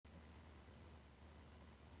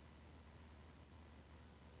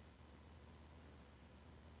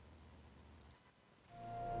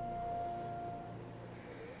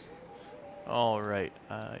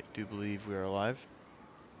do believe we are alive.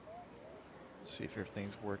 Let's see if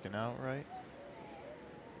everything's working out right.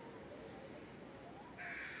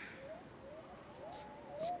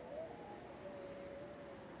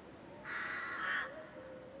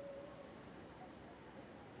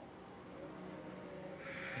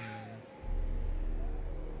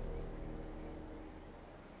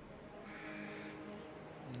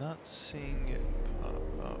 Not seeing it pop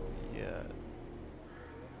up yet.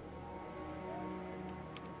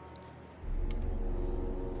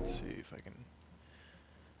 Let's see if I can.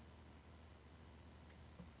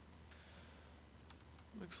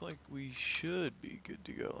 Looks like we should be good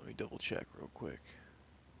to go. Let me double check real quick.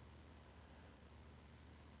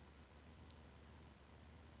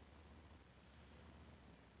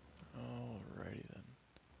 Alrighty then.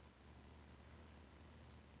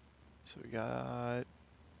 So we got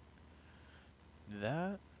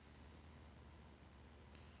that.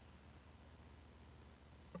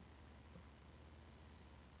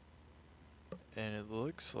 And it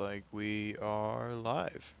looks like we are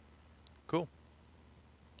live. Cool.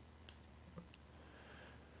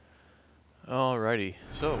 Alrighty,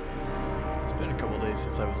 so it's been a couple days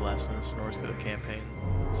since I was last in the Snorsco campaign.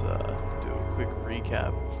 Let's do a quick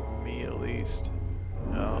recap for me at least.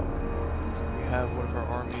 We have one of our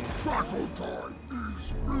armies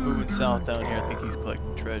moving south down here. I think he's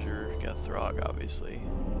collecting treasure. Got Throg, obviously.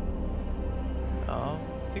 I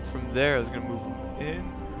think from there I was gonna move him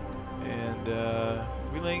in, and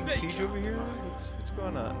we laying siege over here. What's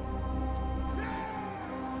going on?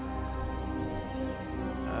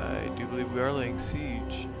 I do believe we are laying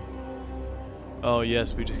siege. Oh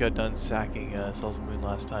yes, we just got done sacking Cells of Moon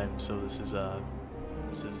last time, so this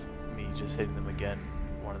is me just hitting them again,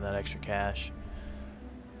 wanting that extra cash.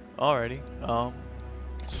 Alrighty,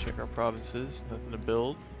 let's check our provinces. Nothing to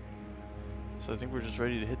build, so I think we're just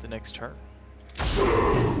ready to hit the next turn.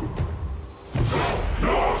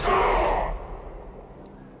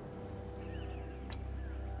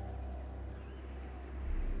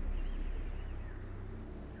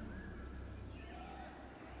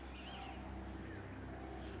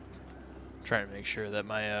 Trying to make sure that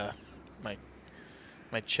my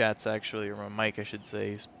my chat's actually, or my mic I should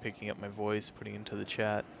say, is picking up my voice, putting it into the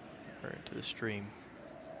chat or into the stream.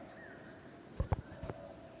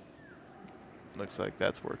 Looks like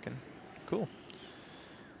that's working. Cool.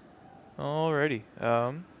 Alrighty.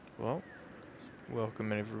 Well,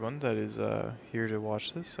 welcome everyone that is here to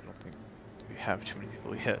watch this. I don't think we have too many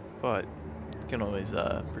people yet, but you can always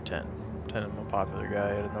pretend I'm a popular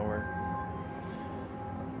guy out of nowhere.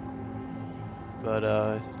 But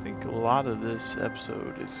I think a lot of this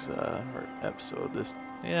episode is,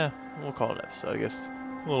 yeah, we'll call it an episode. I guess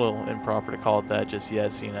a little improper to call it that just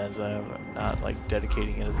yet, seeing as I'm not like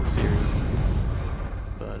dedicating it as a series.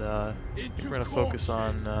 But we're gonna focus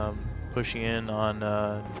on pushing in on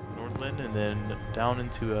Nordland and then down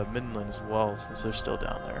into Middenland as well, since they're still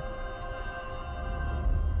down there.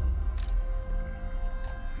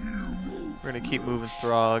 We're gonna keep moving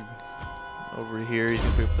Throg over here. He's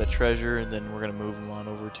gonna pick up that treasure, and then we're gonna move him on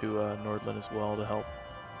over to Nordland as well to help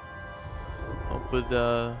with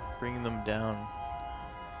bringing them down.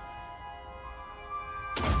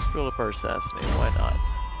 Let's build up our assassinate. Why not?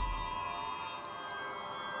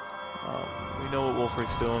 We know what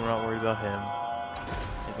Wulfrik's doing. We're not worried about him.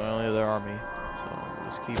 He's my only other army, so we'll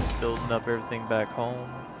just keep building up everything back home.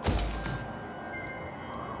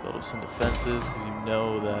 Build up some defenses, because you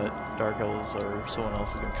know that Dark Elves or someone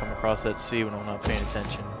else is going to come across that sea when I'm not paying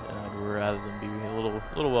attention, and I'd rather than be a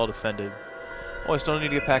little well defended. Oh, I still need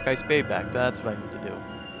to get Pack Ice Bay back. That's what I need to do.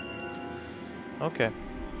 Okay.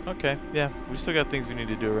 Okay, yeah, we still got things we need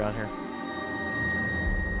to do around here.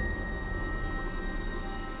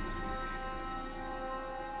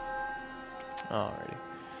 Alrighty.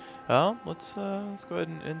 Well, let's go ahead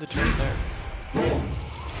and end the turn there.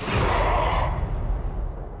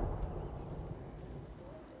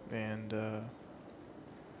 And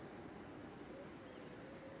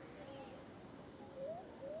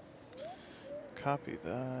copy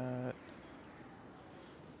that.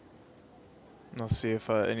 I'll see if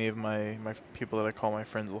any of my people that I call my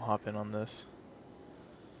friends will hop in on this.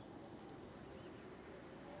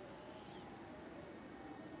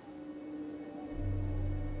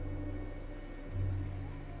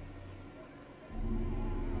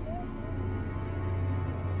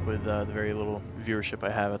 With the very little viewership I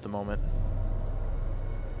have at the moment.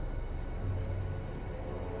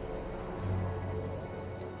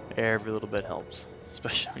 Every little bit helps,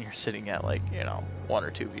 especially when you're sitting at like, you know, 1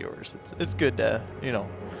 or 2 viewers. It's good to, you know,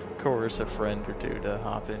 coerce a friend or two to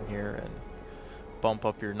hop in here and bump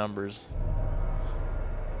up your numbers.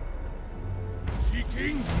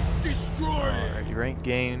 Alrighty, rank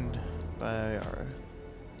gained by our...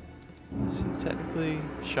 Is he technically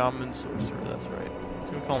Shaman Sorcerer? That's right. I was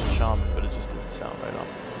gonna call him Shaman, but it just didn't sound right on.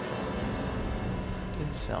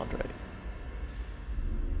 Didn't sound right.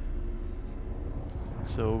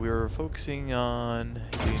 So we were focusing on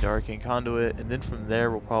getting to Arcane Conduit, and then from there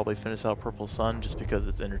we'll probably finish out Purple Sun, just because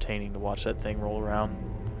it's entertaining to watch that thing roll around.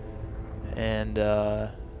 And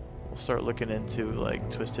we'll start looking into like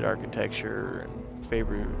Twisted Architecture and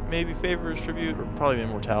maybe Favor's Tribute, or probably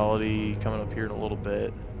Immortality coming up here in a little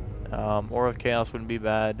bit. Aura of Chaos wouldn't be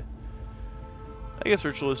bad. I guess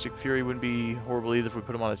Ritualistic Fury wouldn't be horrible either if we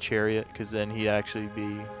put him on a Chariot, because then he'd actually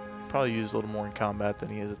be probably used a little more in combat than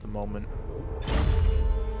he is at the moment.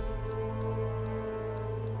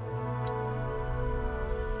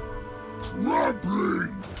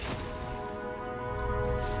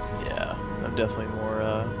 Yeah, I'm definitely more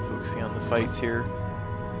focusing on the fights here.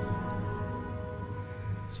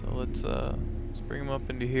 So let's bring him up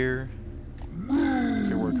into here.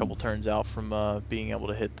 So we're a couple turns out from being able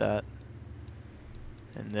to hit that.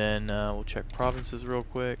 And then we'll check provinces real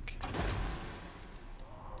quick.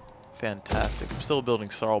 Fantastic. I'm still building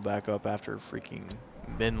Sarl back up after freaking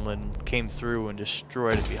Middenland came through and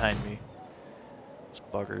destroyed it behind me. It's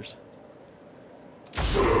buggers.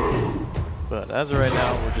 But as of right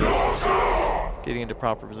now, we're just getting into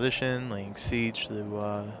proper position, laying siege to the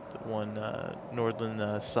one Nordland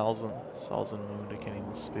Salzenmund. I can't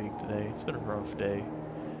even speak today. It's been a rough day.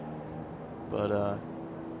 But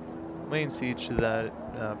laying siege to that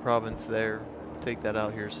province there. Take that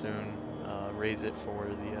out here soon. Raise it for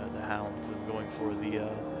the Hound, because I'm going for the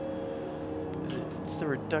it's the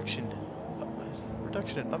reduction. Is it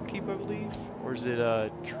reduction in upkeep, I believe, or is it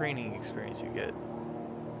training experience you get?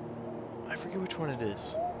 I forget which one it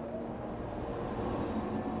is.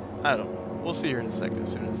 I don't know. We'll see here in a second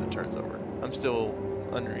as soon as it turns over. I'm still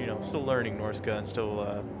still learning Norska and still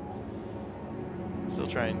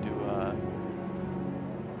trying to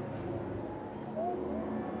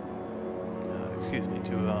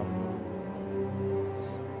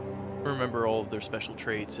remember all of their special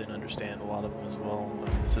traits and understand a lot of them as well.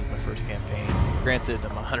 This is my first campaign. Granted,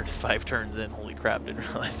 I'm 105 turns in. Holy crap, didn't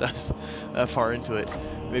realize I was that far into it.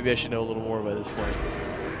 Maybe I should know a little more by this point.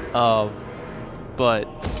 But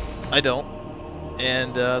I don't,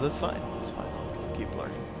 and that's fine. It's fine. I'll keep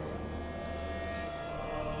learning.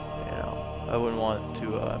 You know, I wouldn't want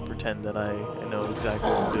to pretend that I know exactly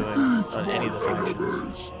what I'm doing on any of the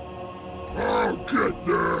factions. I'll get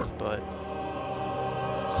there. But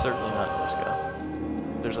certainly not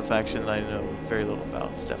Norska. If there's a faction that I know very little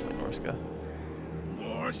about, it's definitely Norska.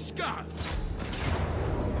 Norska.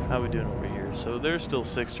 How are we doing over here? So there's still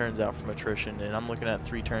 6 turns out from attrition, and I'm looking at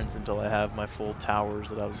 3 turns until I have my full towers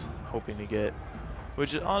that I was hoping to get,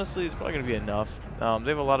 which honestly is probably going to be enough. They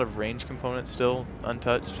have a lot of range components still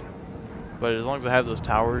untouched, but as long as I have those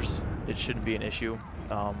towers, it shouldn't be an issue.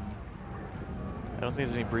 I don't think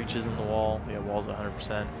there's any breaches in the wall. Yeah, wall's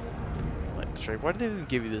 100%. Lightning strike. Why do they even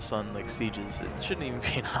give you this on like sieges? It shouldn't even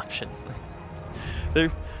be an option.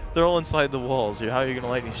 They're all inside the walls. How are you going to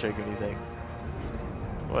lightning strike anything?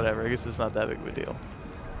 Whatever, I guess it's not that big of a deal.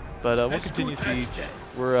 But we'll continue siege.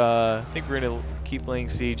 I think we're going to keep laying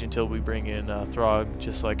siege until we bring in Throg,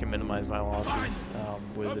 just so I can minimize my losses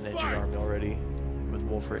with an engine army already, with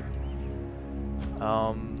Wulfrik.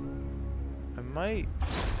 I might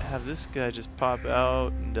have this guy just pop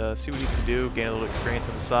out and see what he can do, gain a little experience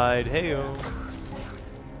on the side. Heyo!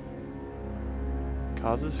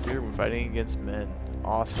 Causes fear when fighting against men.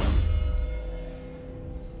 Awesome.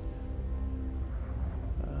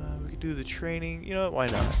 Do the training, you know what, why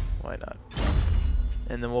not? Why not?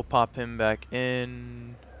 And then we'll pop him back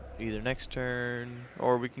in either next turn,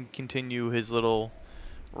 or we can continue his little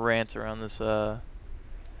rant around this around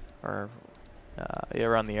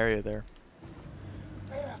the area there.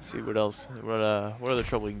 See what else, what other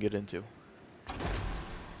trouble we can get into.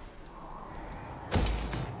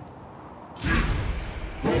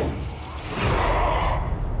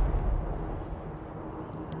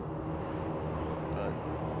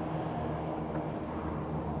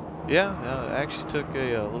 Yeah, I actually took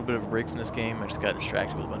a little bit of a break from this game. I just got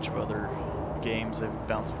distracted with a bunch of other games. I've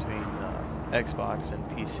bounced between Xbox and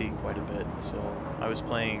PC quite a bit. So I was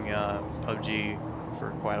playing PUBG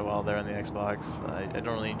for quite a while there on the Xbox. I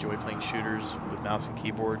don't really enjoy playing shooters with mouse and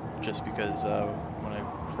keyboard, just because when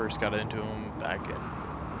I first got into them back in,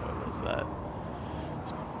 what was that?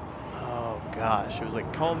 Oh gosh, it was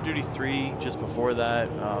like Call of Duty 3 just before that.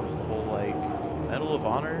 It was the whole like Medal of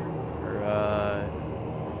Honor or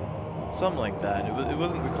something like that. It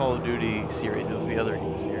wasn't the Call of Duty series, it was the other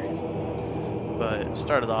series. But it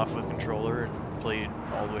started off with controller and played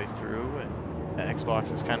all the way through, and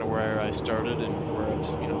Xbox is kind of where I started and where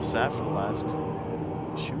I've, you know, sat for the last,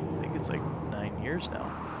 shoot, I think it's like 9 years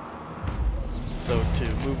now. So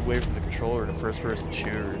to move away from the controller to first-person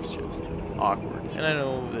shooter is just awkward. And I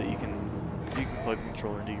know that you can plug the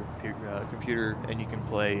controller into your computer and you can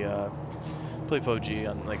play PUBG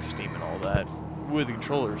on like Steam and all that with the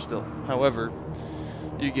controller still. However,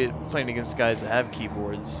 you get playing against guys that have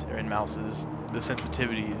keyboards and mouses, the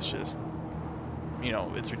sensitivity is just, you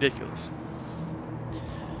know, it's ridiculous.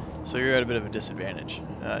 So you're at a bit of a disadvantage,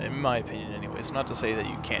 in my opinion anyway. It's not to say that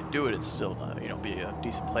you can't do it, it's still not, you know, be a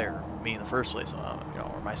decent player. Me in the first place, you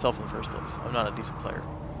know, or myself in the first place. I'm not a decent player.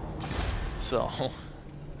 So,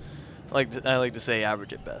 I like to say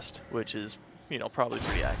average at best, which is, you know, probably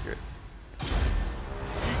pretty accurate.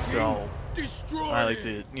 So, I like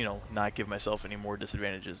to, you know, not give myself any more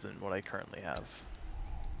disadvantages than what I currently have.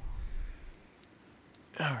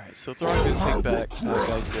 Alright, so Thor's gonna take back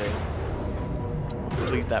Guy's Bay.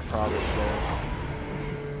 Complete that province though.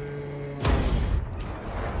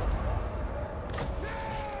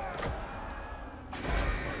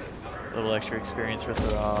 A little extra experience for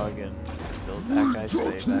Throg and build that Guy's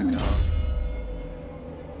Bay back up.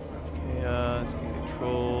 Chaos, gain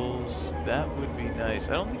controls. That would be nice.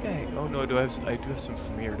 I don't think I. Oh no, I do have some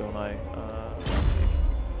Famir, don't I? Let's see.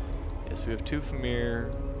 Yeah, so we have 2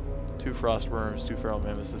 Famir, 2 Frostworms, 2 Feral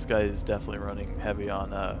Mammoths. This guy is definitely running heavy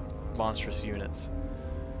on monstrous units.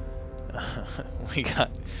 We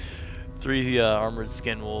got 3 armored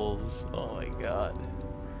skin wolves. Oh my god.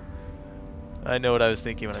 I know what I was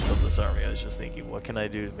thinking when I built this army. I was just thinking, what can I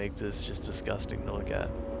do to make this just disgusting to look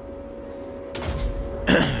at?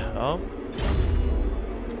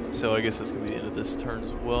 So I guess that's gonna be the end of this turn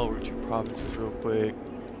as well. We're 2 provinces real quick.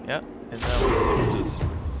 Yeah, and now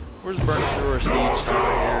we're just burning through our siege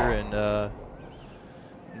time here and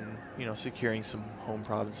you know, securing some home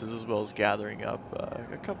provinces as well as gathering up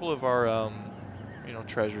a couple of our you know,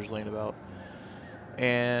 treasures laying about.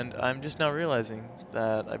 And I'm just now realizing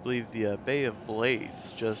that I believe the Bay of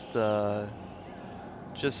Blades, just south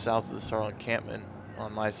of the Sarl encampment,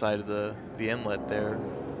 on my side of the inlet there,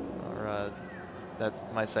 or that's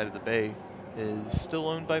my side of the bay, is still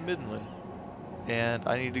owned by Middenland, and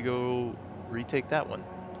I need to go retake that one.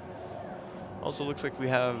 Also, looks like we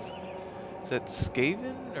have, is that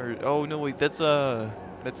Skaven, or oh no wait, that's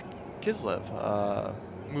Kislev,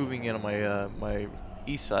 moving in on my my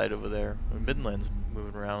east side over there. Middenland's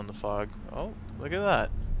moving around in the fog. Oh, look at that.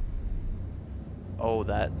 Oh,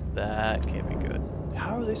 that can't be good.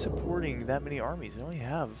 How are they supporting that many armies? They only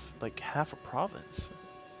have like half a province.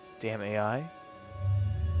 Damn AI.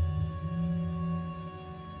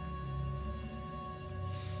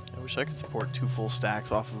 I wish I could support 2 full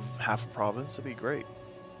stacks off of half a province. That'd be great.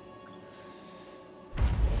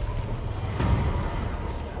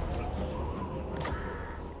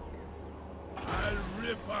 I'll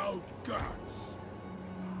rip out guts.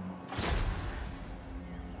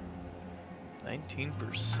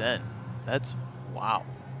 19%. That's wow.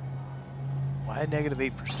 Why negative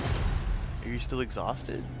 8%? Are you still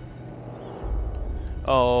exhausted?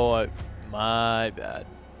 Oh, my bad.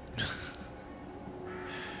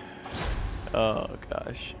 Oh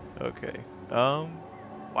gosh. Okay.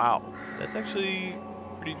 Wow. That's actually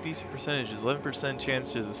pretty decent percentages. 11%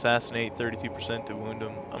 chance to assassinate, 32% to wound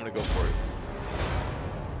him. I'm gonna go for it.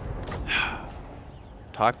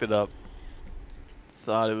 Talked it up.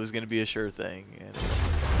 Thought it was gonna be a sure thing, and it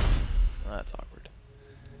wasn't. Well, that's awkward.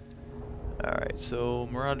 Alright, so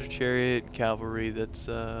Marauder Chariot, Cavalry, that's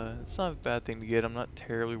not a bad thing to get. I'm not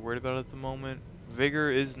terribly worried about it at the moment.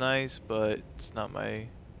 Vigor is nice, but it's not my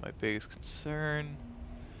biggest concern.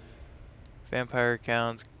 Vampire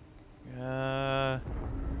counts.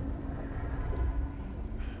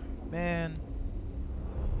 Man.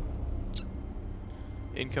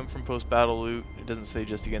 Income from post-battle loot. It doesn't say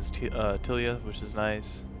just against Tilia, which is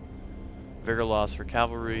nice. Vigor loss for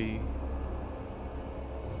cavalry.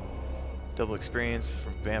 Double experience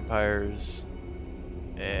from vampires.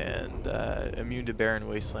 And immune to barren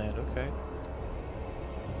wasteland. Okay.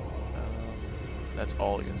 That's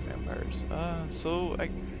all against vampires. So I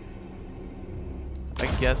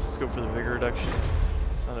guess let's go for the vigor reduction.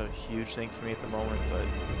 It's not a huge thing for me at the moment, but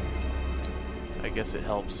I guess it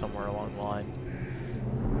helps somewhere along the line.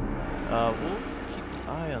 We'll keep an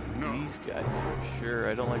eye on these guys for sure.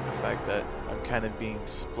 I don't like the fact that I'm kind of being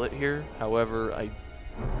split here. However, I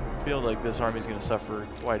feel like this army is going to suffer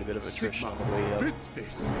quite a bit of attrition on the way up.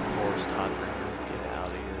 Forest Hotbringer, get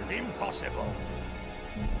out of here. Impossible.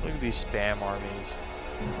 Look at these spam armies.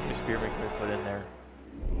 How many spearmen can we put in there?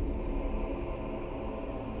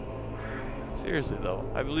 Seriously though,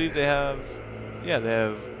 I believe they have Yeah, they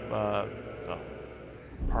have, oh,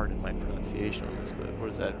 pardon my pronunciation on this, but what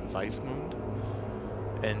is that, Weissmund?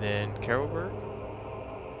 And then Karlberg,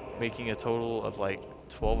 making a total of like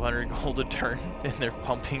 1,200 gold a turn, and they're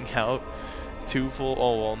pumping out 2 full,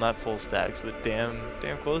 oh well, not full stacks, but damn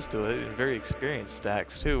close to it, and very experienced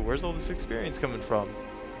stacks too. Where's all this experience coming from?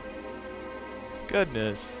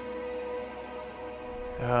 Goodness.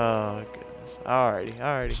 Oh, goodness.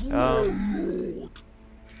 Alrighty.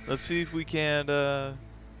 Let's see if we can,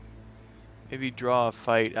 maybe draw a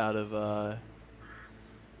fight out of,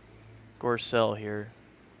 Gorcel here.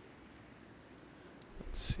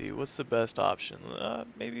 Let's see, what's the best option?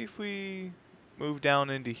 Maybe if we move down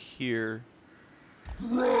into here.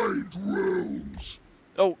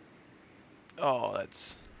 Oh! Oh,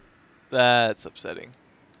 that's upsetting.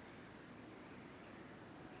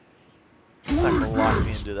 It's not gonna lock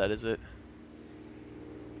me into that, is it?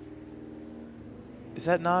 Is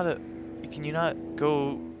that not a... Can you not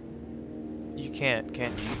go... You can't you?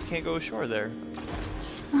 You can't go ashore there.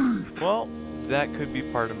 Well, that could be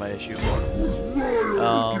part of my issue.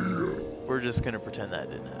 We're just gonna pretend that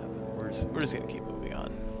didn't happen. We're just gonna keep moving on.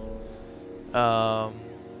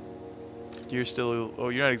 You're still... Oh,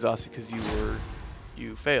 you're not exhausted because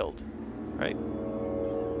you failed, right?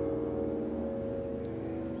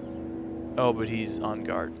 Oh, but he's on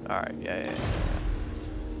guard. Alright, yeah.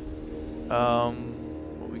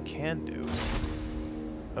 What we can do...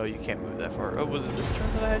 Oh, you can't move that far. Oh, was it this turn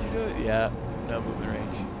that I had you do it? Yeah, no movement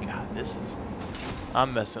range. God, this is...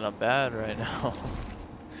 I'm messing up bad right now.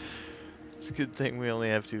 It's a good thing we only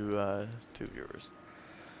have two viewers.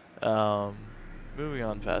 Moving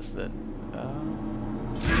on past that.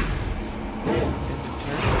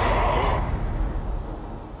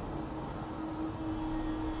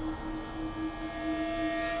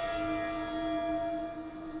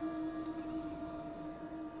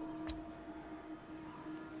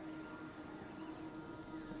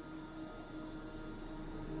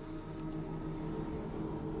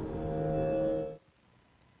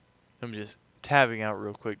 I'm just tabbing out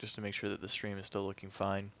real quick just to make sure that the stream is still looking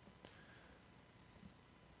fine.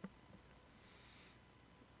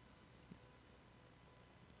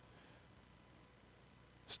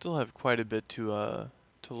 Still have quite a bit to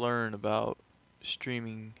learn about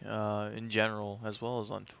streaming in general, as well as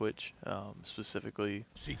on Twitch specifically.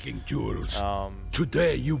 Seeking jewels.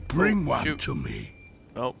 Today you bring one to me.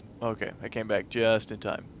 Oh, okay. I came back just in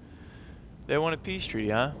time. They want a peace treaty,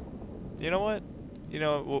 huh? You know what? You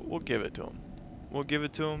know, we'll give it to them. We'll give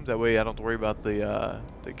it to them. That way I don't have to worry about the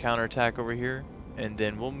counterattack over here. And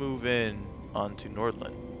then we'll move in onto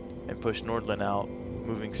Nordland and push Nordland out,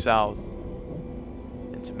 moving south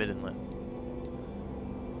into Middenland.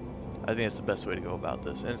 I think that's the best way to go about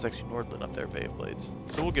this. And it's actually Nordland up there, Bay of Blades.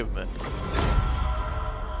 So we'll give them it.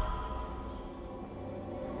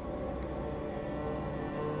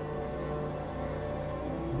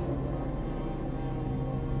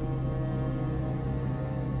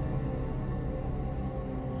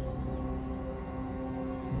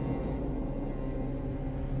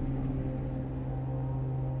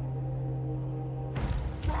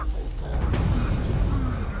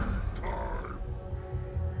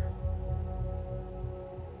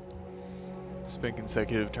 Spend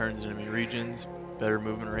consecutive turns in enemy regions, better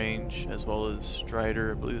movement range, as well as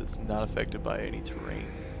Strider. I believe it's not affected by any terrain.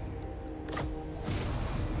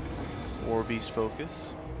 War Beast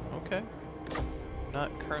Focus. Okay.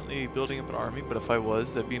 Not currently building up an army, but if I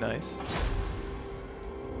was, that'd be nice.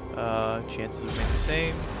 Chances remain the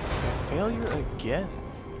same. Failure again.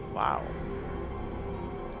 Wow.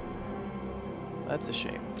 That's a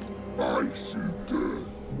shame. Icy death.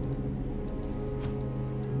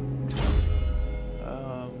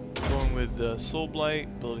 With Soul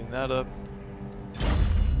Blight, building that up.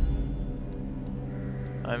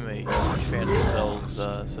 I'm a huge fan of spells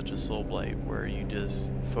such as Soul Blight, where you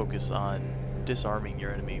just focus on disarming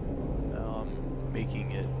your enemy,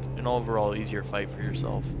 making it an overall easier fight for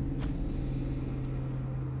yourself.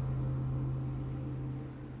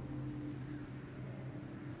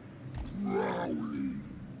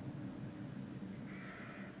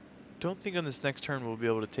 Don't think on this next turn we'll be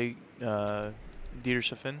able to take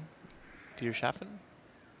Dieterschaffen.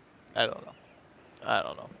 I don't know.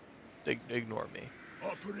 Ignore me.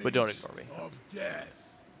 But don't ignore me. Of death.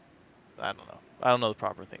 I don't know. I don't know the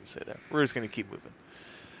proper thing to say there. We're just going to keep moving.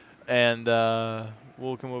 And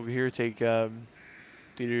we'll come over here, take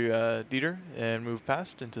Dieter, and move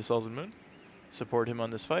past into Sulzen Moon. Support him on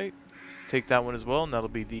this fight. Take that one as well, and that'll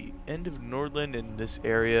be the end of Nordland in this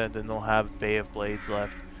area. Then they'll have Bay of Blades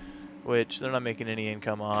left, which they're not making any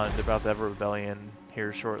income on. They're about to have a rebellion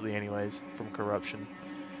here shortly anyways from corruption.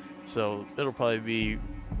 So it'll probably be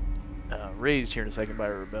raised here in a second by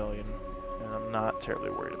a rebellion, and I'm not terribly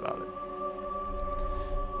worried about it.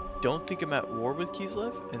 Don't think I'm at war with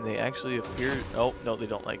Kislev, and they actually appear. Oh no, they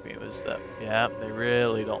don't like me. It was that? Yeah, they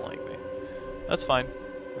really don't like me. That's fine.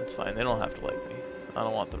 That's fine. They don't have to like me. I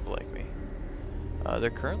don't want them to like me. They're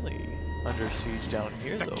currently under siege down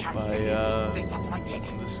here though by the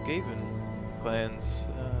Skaven clans.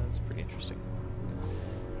 It's pretty interesting.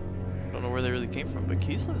 I don't know where they really came from, but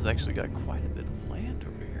Kislev's actually got quite a bit of land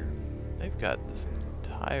over here. They've got this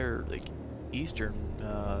entire like eastern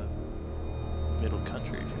middle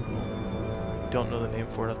country, if you will. Don't know the name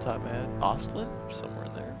for it off the top of my head. Ostland? Somewhere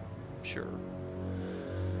in there. Sure.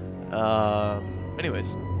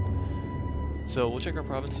 Anyways. So we'll check our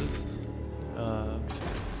provinces. So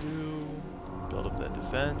do build up that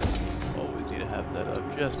defense. Always need to have that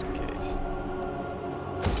up just in case.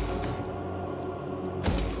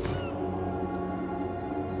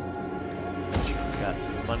 Got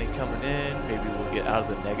some money coming in. Maybe we'll get out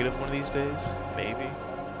of the negative one of these days. Maybe.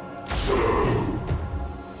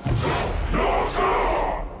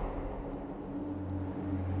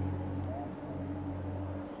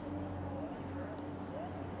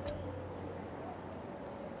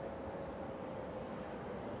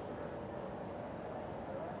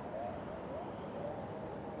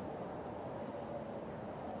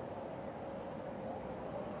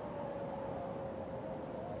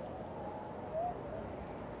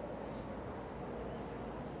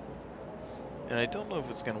 And I don't know if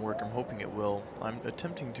it's going to work. I'm hoping it will. I'm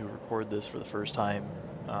attempting to record this for the first time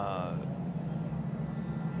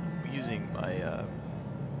using my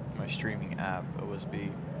my streaming app,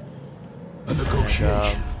 OSB. A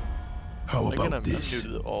negotiation. How Again, about I'm this?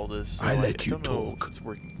 new to all this, so I let you don't know talk. if it's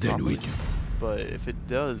working Then properly. we do. But if it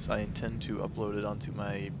does, I intend to upload it onto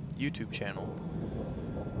my YouTube channel,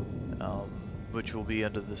 which will be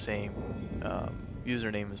under the same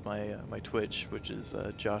username as my my Twitch, which is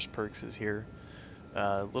Josh Perks is here.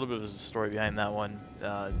 A little bit of a story behind that one.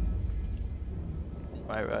 I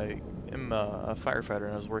am a firefighter,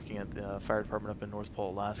 and I was working at the fire department up in North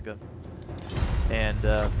Pole, Alaska. And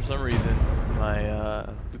for some reason, my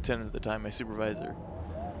lieutenant at the time, my supervisor,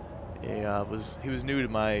 he was new to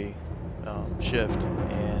my shift,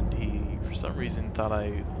 and he for some reason thought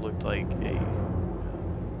I looked like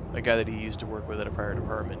a guy that he used to work with at a fire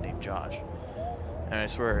department named Josh. And I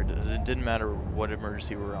swear, it didn't matter what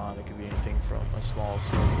emergency we were on. It could be anything from a small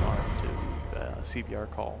smoke alarm to a CPR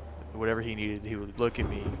call. Whatever he needed, he would look at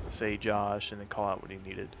me, say Josh, and then call out what he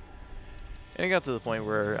needed. And it got to the point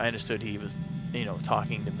where I understood he was, you know,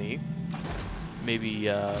 talking to me. Maybe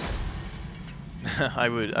I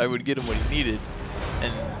would get him what he needed,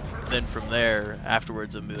 and then from there,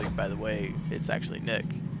 afterwards, I'd be like, by the way, it's actually Nick.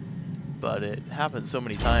 But it happened so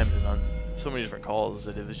many times and on so many different calls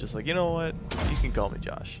that it was just like, you know what, you can call me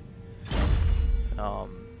Josh.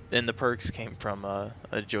 And the perks came from a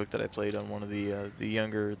joke that I played on one of the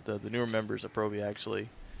newer members of Proby actually.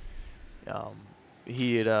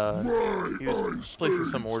 He was placing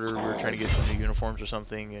some order. We were trying to get some new uniforms or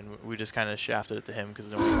something, and we just kind of shafted it to him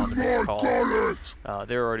because no one wanted to make a call.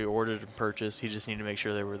 They were already ordered and purchased. He just needed to make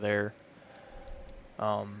sure they were there.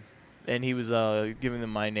 And he was giving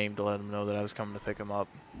them my name to let them know that I was coming to pick them up,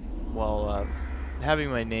 while having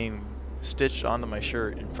my name stitched onto my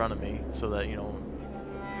shirt in front of me, so that, you know,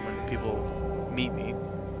 when people meet me,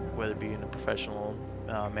 whether it be in a professional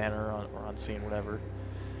manner or on scene, whatever,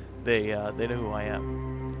 they know who I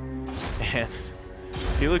am. And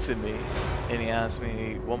he looks at me and he asks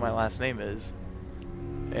me what my last name is,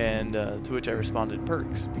 and to which I responded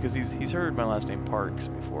Perks, because he's heard my last name Parks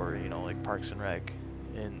before, you know, like Parks and Rec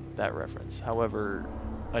in that reference. However,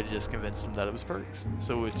 I just convinced him that it was Perks,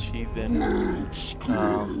 so which he then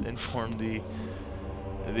informed the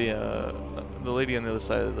lady on the other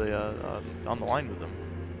side of the on the line with them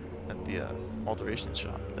at the alterations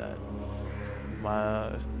shop that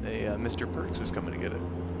Mr. Perks was coming to get it,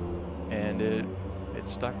 and it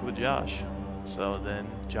stuck with Josh. So then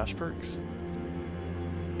Josh Perks.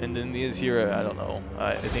 And then this year, I don't know.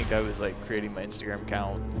 I think I was like creating my Instagram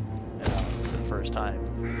account for the first time,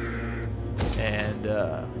 and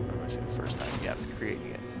when I say the first time, yeah, I was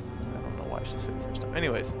creating it. I don't know why I should say the first time.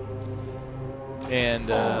 Anyways, and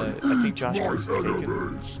I think Josh Perks was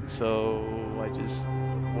taken, so I just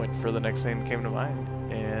went for the next thing that came to mind,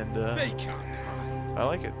 and I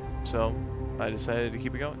like it, so I decided to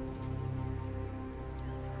keep it going.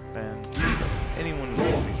 And anyone who's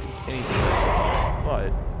listening to anything that I say,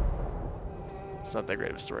 but it's not that great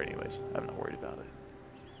of a story anyways. I'm not worried about it.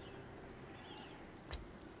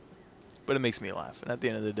 But it makes me laugh, and at the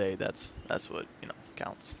end of the day, that's what, you know,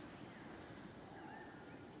 counts.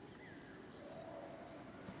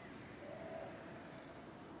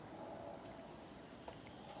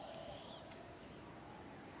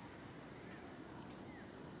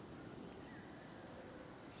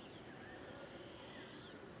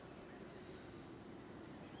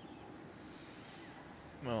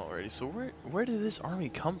 Alrighty, so where did this army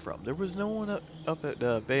come from? There was no one up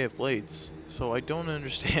at Bay of Blades, so I don't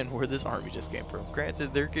understand where this army just came from.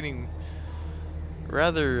 Granted, they're getting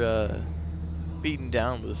rather beaten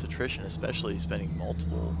down with this attrition, especially spending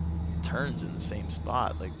multiple turns in the same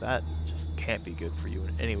spot. Like, that just can't be good for you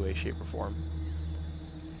in any way, shape, or form.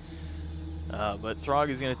 But Throg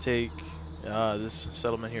is going to take this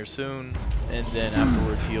settlement here soon, and then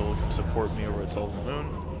afterwards he'll come support me over at Souls of the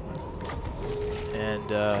Moon. And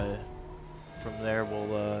from there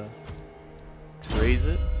we'll raise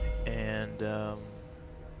it and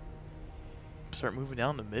start moving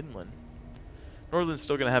down to Middenland. Nordland's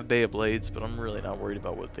still going to have Bay of Blades, but I'm really not worried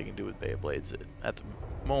about what they can do with Bay of Blades. At the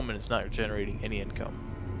moment, it's not generating any income.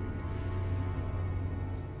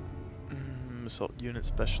 Assault unit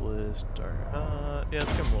specialist, or yeah,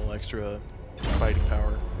 let's give him a little extra fighting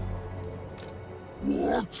power.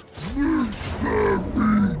 What needs there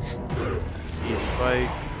needs there. Easy fight.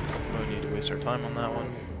 No need to waste our time on that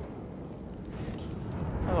one.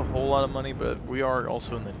 Not a whole lot of money, but we are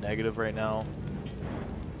also in the negative right now.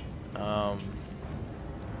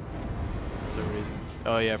 What's the reason?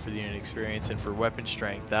 Oh yeah, for the unit experience and for weapon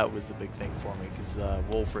strength. That was the big thing for me, because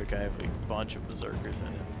Wulfrik, I have a bunch of berserkers in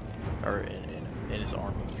him, or in his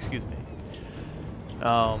army. Excuse me.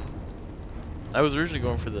 I was originally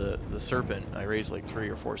going for the Serpent. I raised like 3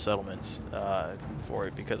 or 4 settlements for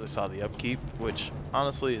it because I saw the upkeep, which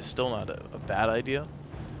honestly is still not a bad idea.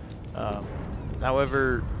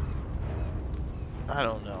 However, I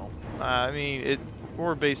don't know. I mean,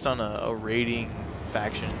 we're based on a raiding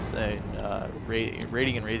factions and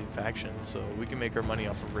raiding and raising factions, so we can make our money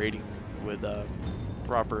off of raiding with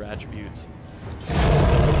proper attributes. So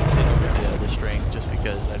we'll continue with the strength just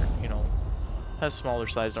because has smaller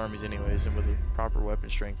sized armies anyways, and with a proper weapon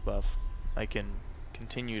strength buff, I can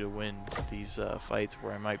continue to win these fights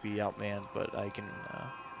where I might be outmanned, but I can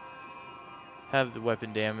have the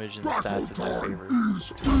weapon damage and the stats in my favor.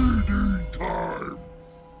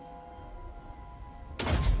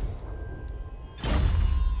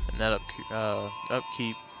 And that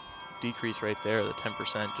upkeep decrease right there, the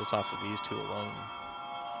 10% just off of these 2 alone,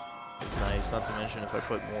 is nice. Not to mention if I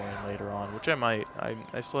put more in later on, which I might.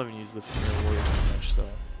 I still haven't used the Familiar Warriors too much, so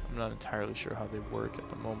I'm not entirely sure how they work at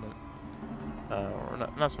the moment. Or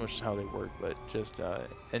not so much how they work, but just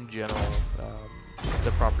in general,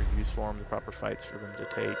 the proper use for them, the proper fights for them to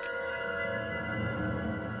take.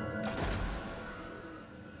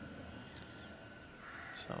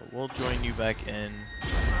 So we'll join you back in.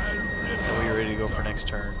 Are we ready to go for next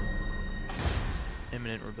turn?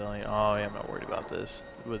 Imminent rebellion. Oh yeah, I'm not worried about this.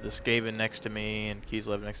 With the Skaven next to me and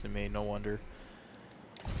Kislev next to me, no wonder.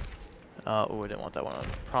 Oh, I didn't want that one on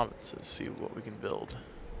provinces. See what we can build.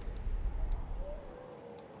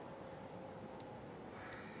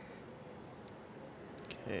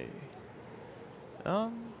 Okay.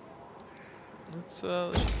 Let's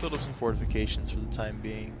just build up some fortifications for the time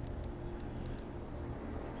being.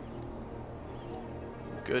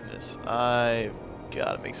 Goodness, I've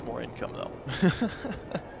gotta make some more income though.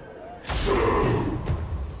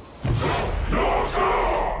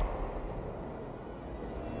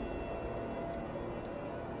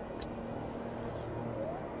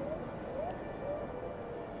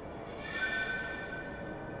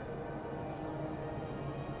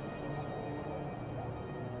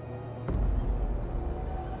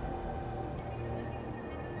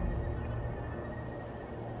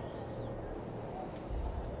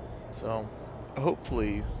 So,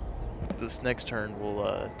 hopefully, this next turn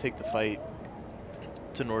we'll take the fight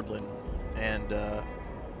to Nordland and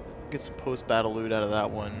get some post-battle loot out of that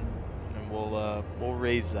one, and we'll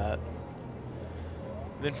raise that.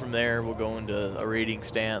 Then from there we'll go into a raiding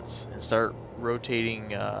stance and start rotating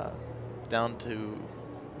down to.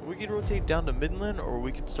 We could rotate down to Middenland, or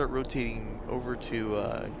we could start rotating over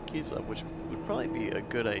to Kislev, which would probably be a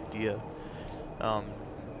good idea.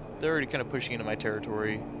 They're already kind of pushing into my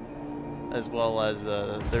territory, as well as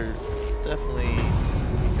they're definitely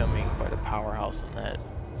becoming quite a powerhouse on that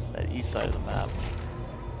east side of the map.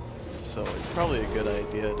 So it's probably a good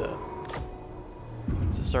idea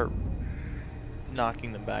to start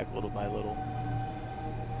knocking them back little by little.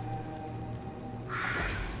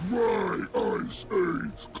 My Ice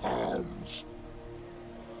Age comes.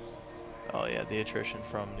 Oh yeah, the attrition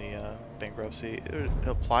from the bankruptcy. It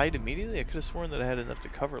applied immediately? I could have sworn that I had enough to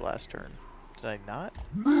cover last turn. Did I not?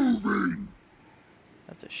 Moving.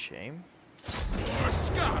 That's a shame.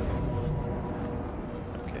 Skies.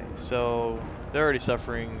 Okay, so they're already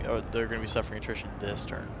suffering, or they're going to be suffering attrition this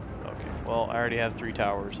turn. Okay, well, I already have 3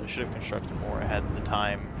 towers. I should have constructed more. I had the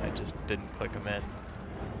time. I just didn't click them in.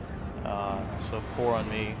 So poor on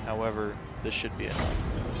me. However, this should be enough.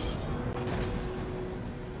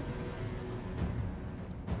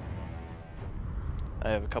 I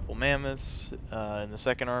have a couple mammoths in the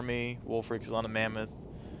second army. Wulfrik is on a mammoth.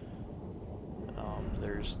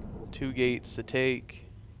 There's 2 gates to take.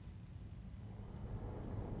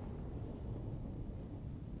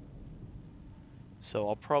 So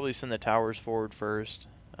I'll probably send the towers forward first,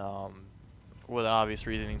 with an obvious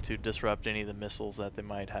reasoning to disrupt any of the missiles that they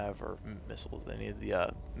might have, or any of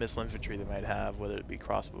the missile infantry they might have, whether it be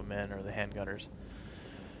crossbowmen or the handgunners.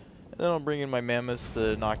 And then I'll bring in my mammoths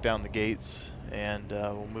to knock down the gates, and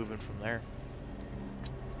we'll move in from there.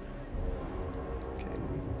 Okay.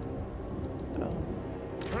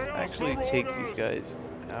 Let's actually take these guys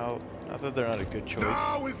out. Not that they're not a good choice.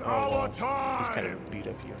 Oh, well, he's kind of a beat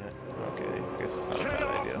up unit. Okay, I guess it's not a bad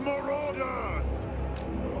idea.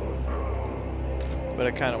 But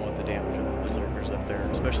I kind of want the damage of the berserkers up there,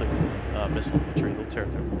 especially because missile infantry. They'll tear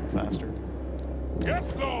through them faster.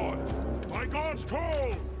 Yes, Lord! By God's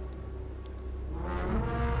call!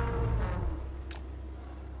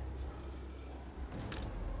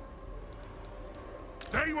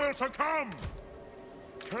 They will succumb!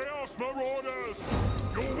 Chaos Marauders!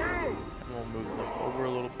 You will! And we'll move them over a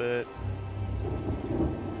little bit.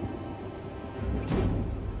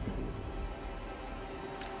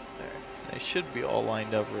 There. They should be all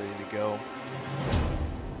lined up, ready to go.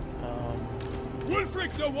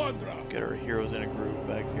 Wulfrik the Wanderer! Get our heroes in a group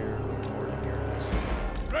back here. Nordland heroes.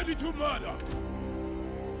 Ready to murder!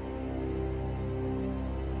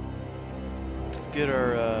 Let's get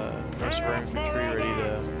our rest of our infantry ready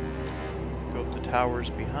to go up the towers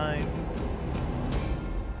behind.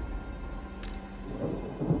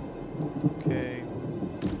 Okay.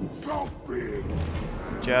 So big!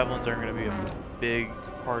 Javelins aren't going to be a big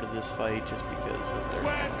part of this fight just because of their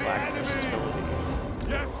lack of versatility.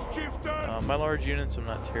 Yes, Chieftain! My large units I'm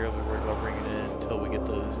not terribly worried about bringing in until we get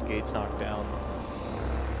those gates knocked down.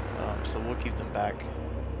 So we'll keep them back.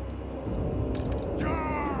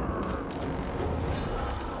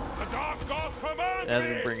 And as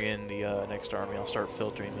we bring in the next army, I'll start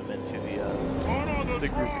filtering them into the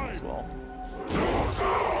grouping as well.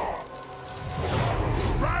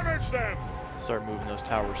 Ravage them! Start moving those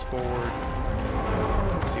towers forward.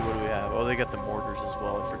 Let's see, what do we have? Oh, they got the mortars as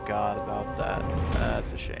well. I forgot about that.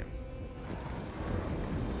 That's a shame.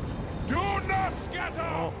 Do not scatter!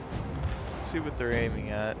 Well, let's see what they're aiming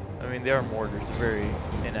at. I mean, they are mortars. They're very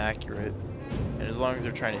inaccurate. And as long as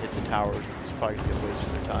they're trying to hit the towers, it's probably going to be a waste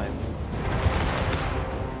of their time.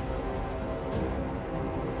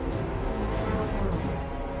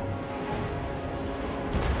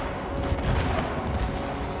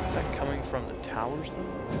 Is that coming from the towers, though?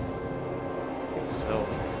 I think so.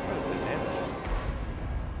 It's quite a bit of damage.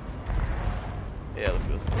 Yeah, look at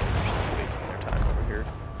those mortars just wasting their time over here.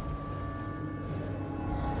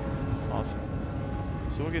 Awesome.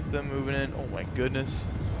 So we'll get them moving in. Oh my goodness.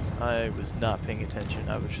 I was not paying attention.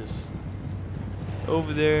 I was just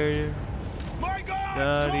over there,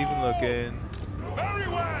 not even looking. Very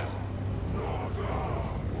well.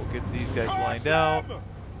 We'll get these guys lined out.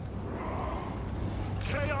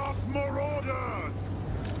 Chaos Marauders!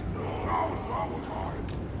 Now's our time.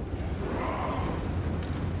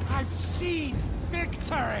 I've seen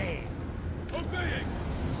victory! Obeying!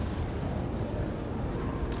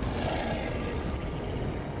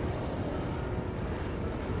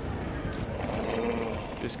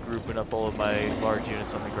 Just grouping up all of my large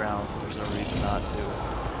units on the ground. There's no reason not to.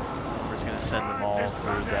 I'm just going to send them all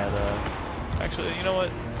through that. Actually, you know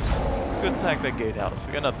what? Let's go attack that gatehouse.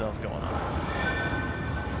 We got nothing else going on.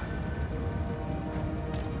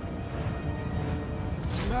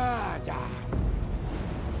 Murder!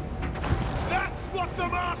 That's what the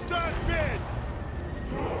masters did!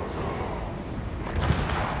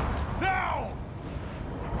 Now!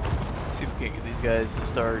 See if we can't get these guys to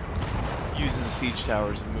start using the siege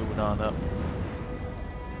towers and moving on up.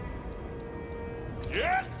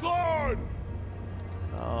 Yes, Lord!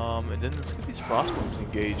 And then let's get these frostworms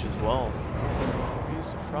engaged as well. We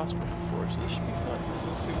used a frostworm before, so this should be fun.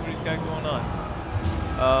 Let's see what he's got going on.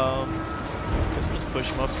 I guess we'll just push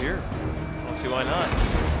him up here. I don't see why not.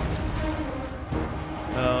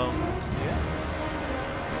 Yeah.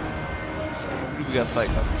 So who do we got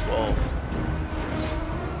fighting on these walls?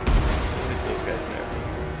 Hit those guys there.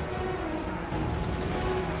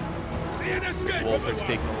 Wulfrik's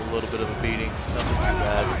taking a little bit of a beating. Nothing too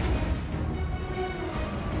bad.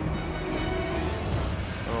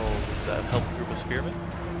 Oh, is that a healthy group of spearmen?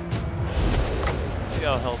 Let's see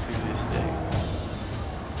how healthy they stay.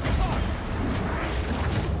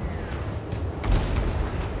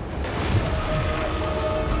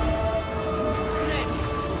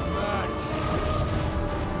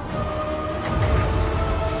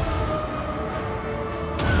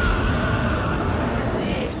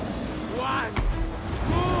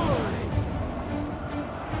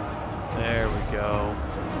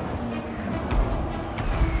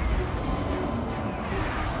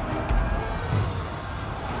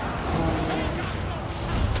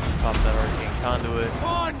 do it.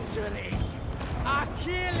 Conjuring! A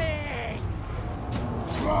killing!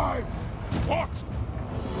 Climb! What?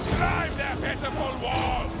 Climb their pitiful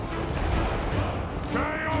walls!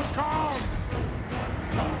 Chaos comes!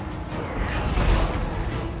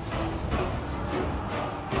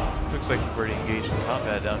 Looks like we've already engaged in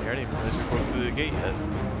combat down here. I didn't even realize we broke through the gate yet.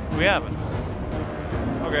 We haven't.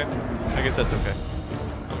 Okay. I guess that's okay.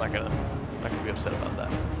 I'm not gonna be upset about that.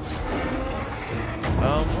 Why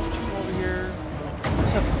don't you come over here?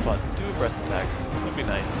 Let's have some fun. Do a breath attack. That'd be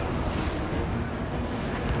nice.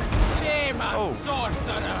 Shame and Oh.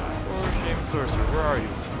 sorcerer! Or shame and sorcerer. Where are you?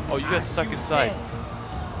 Oh, you got stuck inside.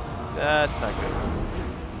 That's not good.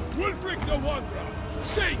 Wulfrik the Wanderer!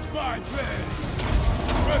 Take my blade!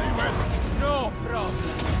 Very well. No problem.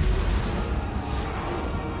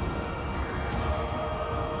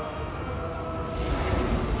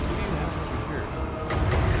 What do you have over here?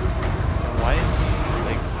 And why is he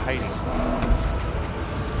like hiding?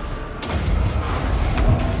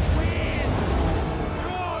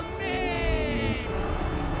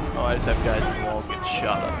 Oh, I just have guys in the walls getting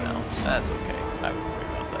shot up now. That's okay. I wouldn't worry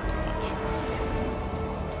about that too much.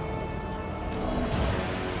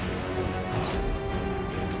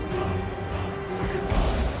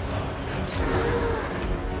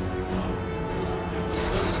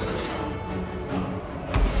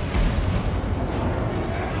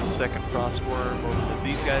 Let's get the second frost worm over to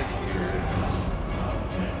these guys here.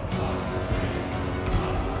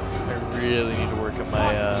 I really need to work on my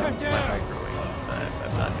microwave.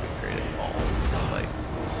 I'm not doing great at all in this fight.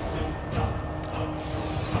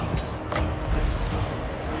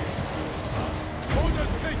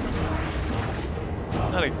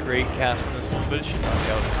 Not a great cast on this one, but it should knock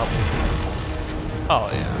out a couple. Oh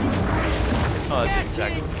yeah. Oh, that's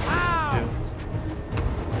exactly what I do.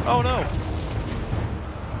 Oh no!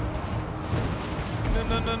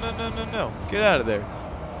 No. Get out of there.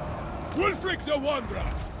 Wulfrik the Wanderer!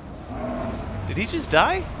 Did he just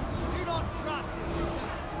die? Do not trust me.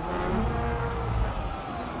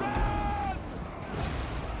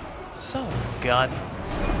 Son of a gun. Is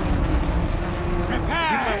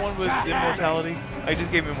he my one with immortality? I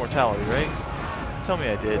just gave him immortality, right? Tell me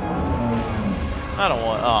I did. I don't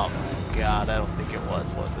want. Oh my god, I don't think it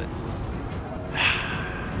was it?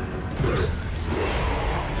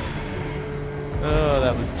 Oh,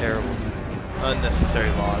 that was terrible. Unnecessary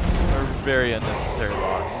loss. Or very unnecessary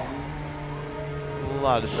loss. A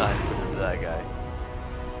lot of time put into that guy.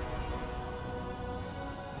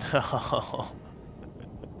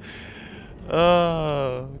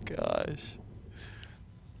 Oh gosh.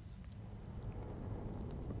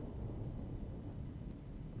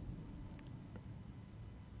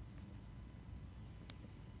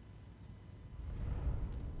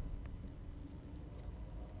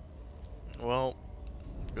 Well,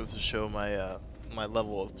 goes to show my my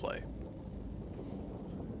level of play.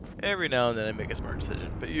 Every now and then I make a smart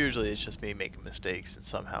decision, but usually it's just me making mistakes and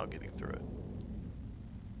somehow getting through it.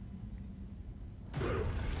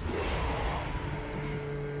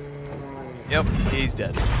 Yep, he's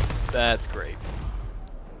dead. That's great.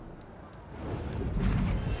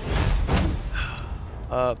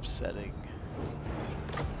 Upsetting.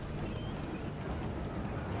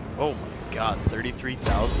 Oh my god,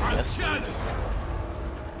 33,000? Yes, please.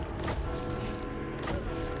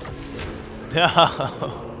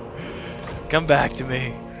 No! Come back to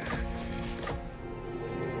me.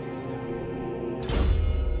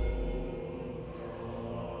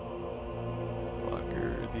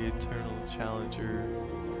 Walker, the Eternal Challenger.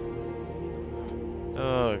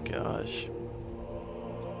 Oh gosh.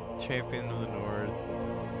 Champion of the North.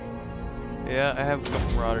 Yeah, I have a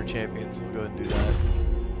couple Marauder champions, so we'll go ahead and do that.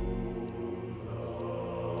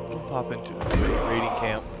 We'll pop into the raiding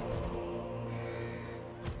camp.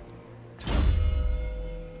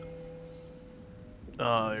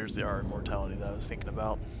 Oh, here's the R immortality that I was thinking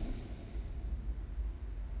about.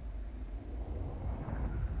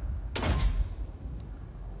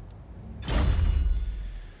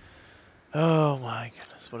 Oh my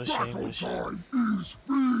goodness, what a shame, what a shame. Time is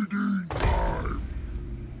feeding time!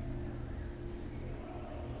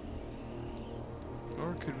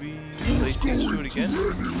 Or could we lay siege to it again?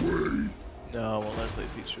 No, I won't let us lay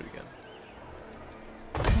siege to it again.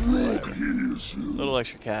 A little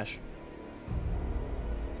extra cash.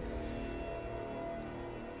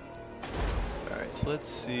 Alright, so let's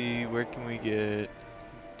see, where can we get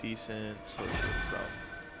decent sources from?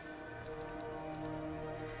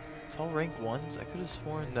 It's all rank 1s? I could have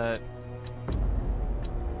sworn that...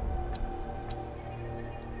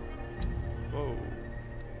 Whoa.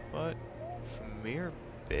 What? Premier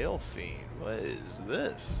Balefiend? What is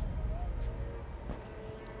this?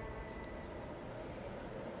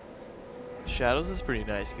 Shadows is pretty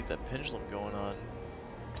nice. Get that pendulum going on.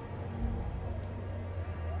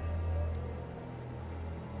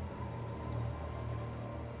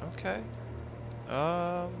 Okay.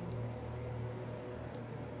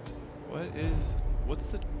 What's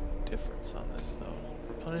the difference on this though?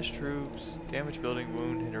 Replenish troops, damage building,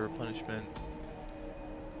 wound, hinder replenishment,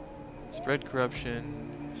 spread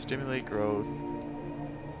corruption, stimulate growth.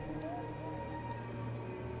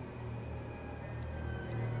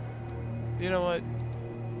 You know what?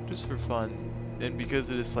 Just for fun, and because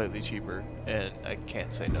it is slightly cheaper, and I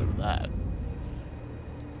can't say no to that.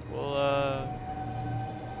 Well,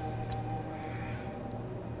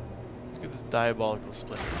 look at this diabolical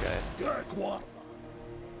splinter guy.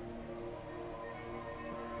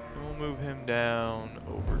 And we'll move him down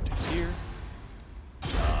over to here.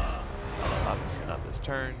 Obviously not this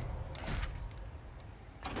turn.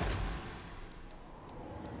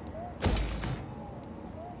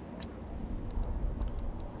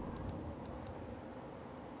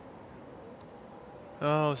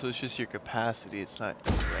 Oh, so it's just your capacity, it's not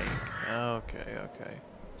your rank. Okay, okay.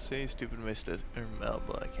 Say stupid mistakes. I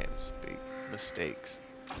can't even speak. Mistakes.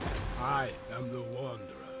 I am the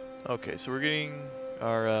Wanderer. Okay, so we're getting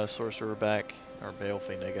our sorcerer back, our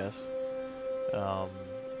Balefing, I guess.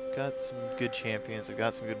 Got some good champions. I've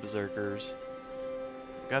got some good berserkers.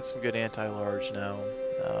 I've got some good anti-large now.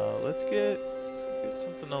 Let's get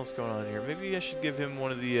something else going on here. Maybe I should give him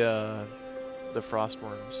one of the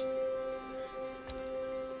frostworms.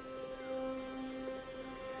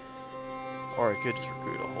 Or I could just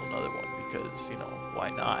recruit a whole nother one because, you know, why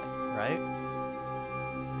not, right?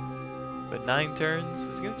 But 9 turns?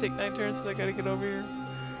 It's gonna take 9 turns, so I gotta get over here?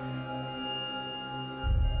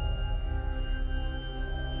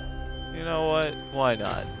 You know what? Why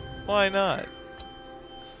not? Why not?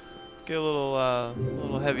 Get a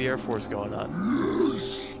little heavy Air Force going on.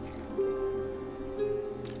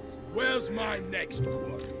 Where's my next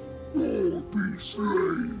quarry? All be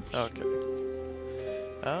slaves. Okay.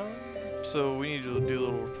 So we need to do a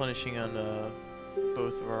little replenishing on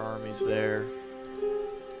both of our armies there.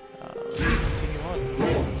 Let's continue on.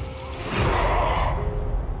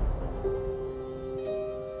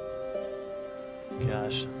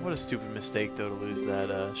 Gosh, what a stupid mistake though to lose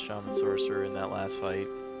that Shaman Sorcerer in that last fight.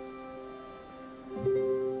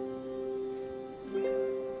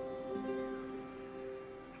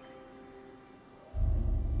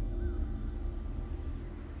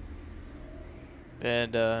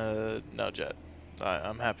 And, no, Jet.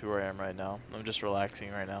 I'm happy where I am right now. I'm just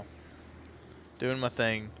relaxing right now. Doing my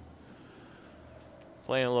thing.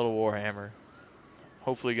 Playing a little Warhammer.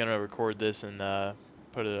 Hopefully gonna record this and,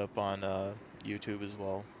 put it up on, YouTube as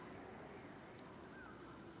well.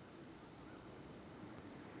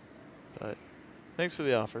 But, thanks for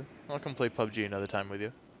the offer. I'll come play PUBG another time with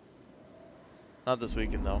you. Not this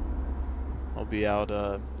weekend, though. I'll be out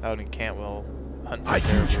in Cantwell. I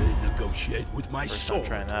usually negotiate with my sword,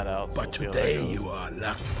 trying that out, so but today you are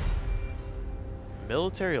lucky.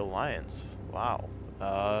 Military alliance. Wow.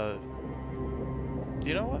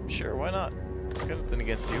 You know what? Sure, why not? I got nothing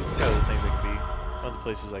against you. Got other things I can be. Other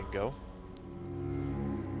places I can go.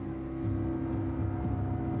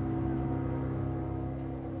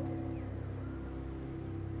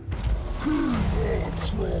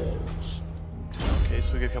 Okay,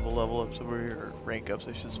 so we get a couple level ups over here, or rank ups,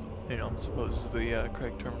 I should, you know, suppose is the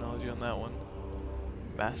correct terminology on that one.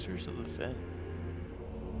 Masters of the Fen.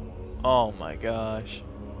 Oh my gosh.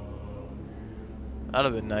 That'd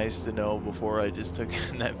have been nice to know before I just took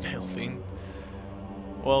that Balefing.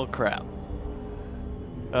 Well, crap.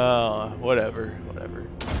 Whatever.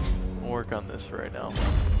 We'll work on this for right now.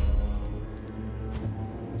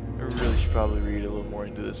 I really should probably read a little more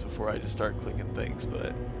into this before I just start clicking things,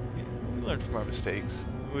 but you know, we learn from our mistakes,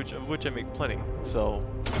 of which I make plenty, so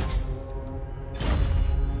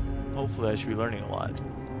hopefully I should be learning a lot.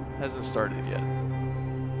 Hasn't started yet.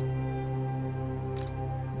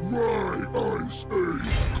 My ice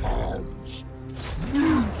age comes.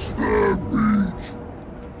 Meets their meat.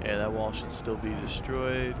 Yeah, that wall should still be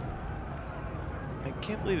destroyed. I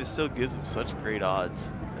can't believe it still gives them such great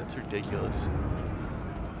odds. That's ridiculous.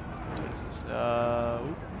 What is this?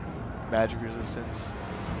 Magic resistance.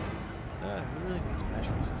 Who really needs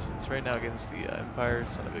magic resistance? Right now against the Empire,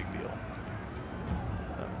 it's not a big deal.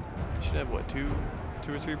 You should have, what, two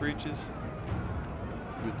or three breaches?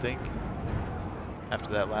 You would think.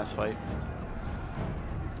 After that last fight.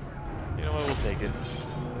 You know what, we'll take it.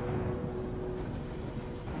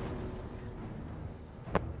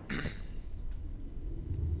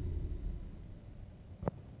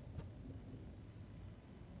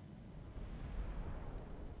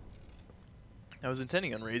 I was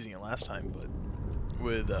intending on raising it last time, but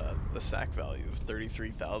with a sack value of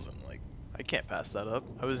 33,000, like, I can't pass that up.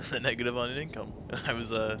 I was in the negative on income. I was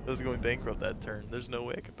going bankrupt that turn. There's no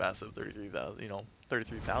way I could pass up 33,000. You know,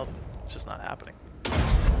 33,000. It's just not happening.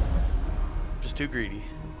 Just too greedy.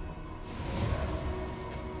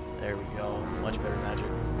 There we go. Much better magic.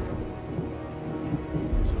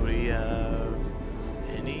 So what do you have?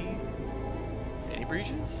 Any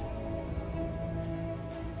breaches?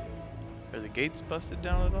 Are the gates busted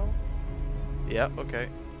down at all? Yeah, okay.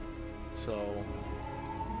 So...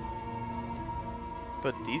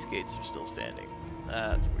 But these gates are still standing.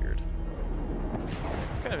 That's weird.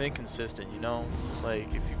 It's kind of inconsistent, you know?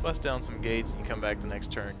 Like, if you bust down some gates and you come back the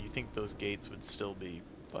next turn, you think those gates would still be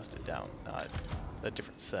busted down. Not a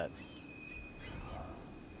different set.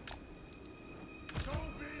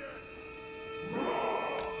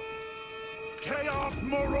 Chaos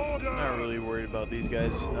Marauders! I'm not really worried about these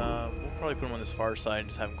guys. We'll probably put them on this far side and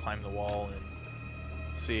just have them climb the wall and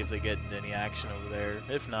see if they get any action over there.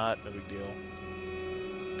 If not, no big deal.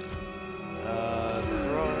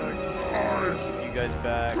 Keep you guys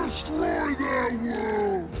back. Destroy their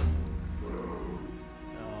world!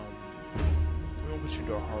 We won't put you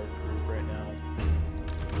into a hard group right now.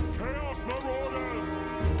 Chaos Marauders!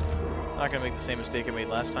 Not gonna make the same mistake I made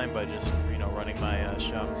last time by just, you know, running my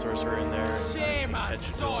Shaman Sorcerer in there. Shame on It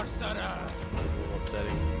sorcerer! was a little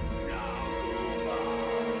upsetting.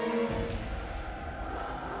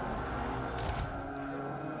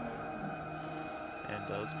 And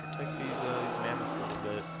let's protect these mammoths a little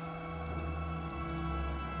bit.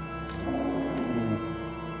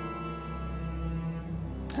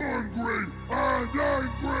 Hungry and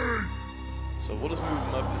angry! So we'll just move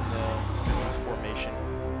them up in this formation.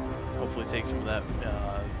 Hopefully take some of that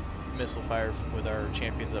missile fire with our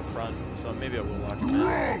champions up front. So maybe I will lock them in.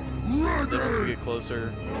 Then once we get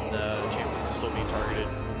closer and the champions are still being targeted,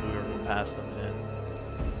 we'll move everyone past them. And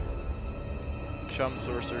Shaman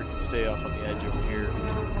Sorcerer can stay off on the edge over here.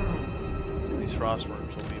 And these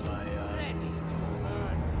frostworms will be my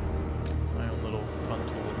own little fun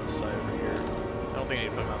tool on this side over here. I don't think I need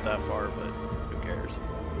to put them out that far, but who cares?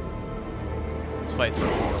 This fight's over.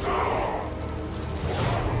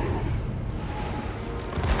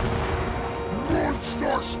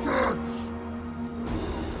 Monster steps!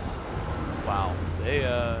 Wow, they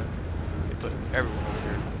put everyone over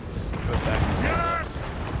here. Let's go back. Yes!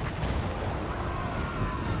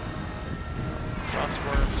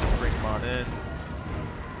 Frostworms, bring them on in.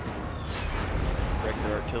 Wreck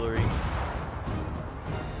their artillery.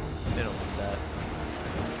 They don't need that.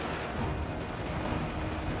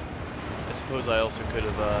 I suppose I also could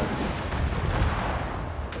have,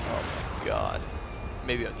 oh my god.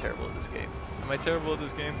 Maybe I'm terrible at this game. Am I terrible at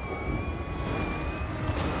this game? I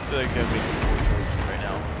feel like I'm making poor choices right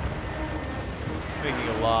now. Making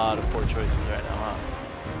a lot of poor choices right now, huh?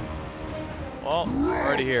 Well, we're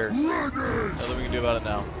already here. Nothing we can do about it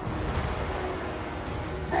now.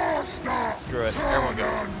 Screw it. Everyone go.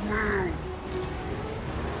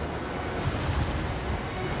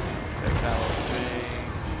 Exile.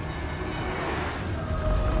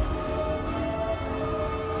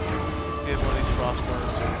 Let's get one of these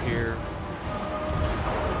frostworms over here.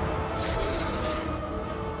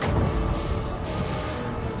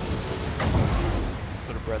 Let's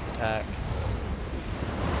put a breath attack.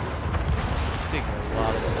 Taking a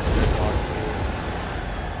lot of unnecessary losses here.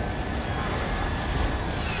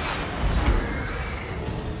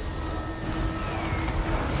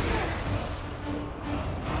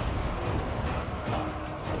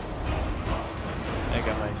 I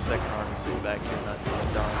got my second army sitting back here, not doing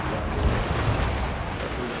a darn thing.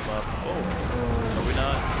 Start moving them up. Oh, are we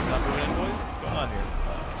not moving in, boys? What's going on here?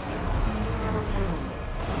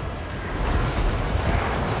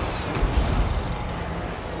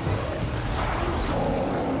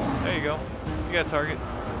 There you go. You got a target.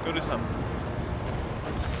 Go do something.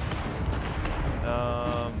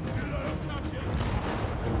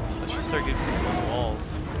 Let's just start getting people on the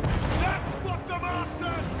walls. That's what the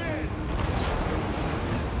masters did!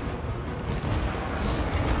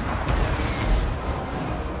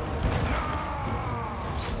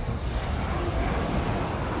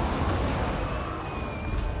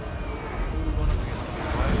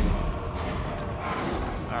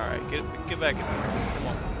 Alright, get back in there. Come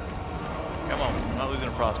on. Come on. I'm not losing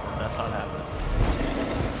a frostworm. That's not happening.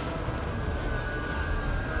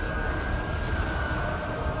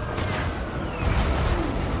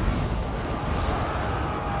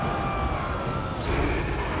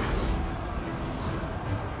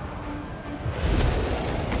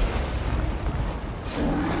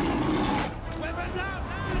 Weapons out,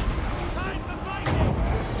 lads! Time for fighting!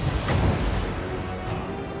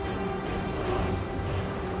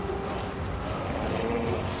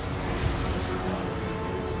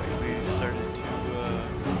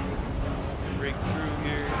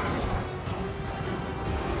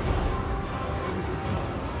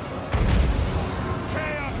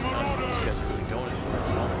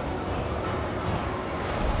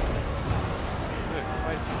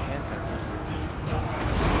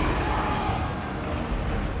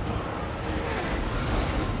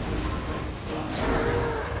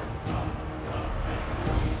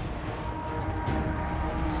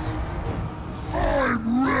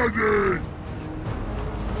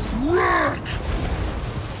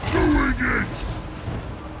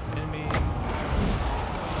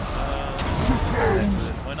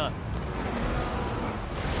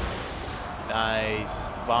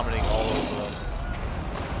 vomiting all over them.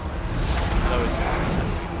 That always makes me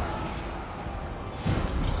happy.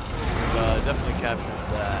 We've definitely captured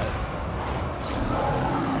that.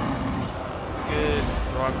 Let's get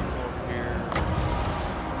Throg over here.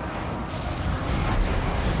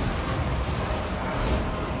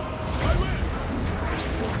 Mr.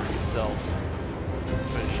 Wulfrik himself.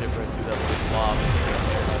 Put a ship right through that little blob and see how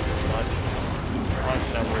much.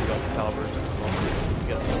 Honestly, not worried about these halberds at the moment. We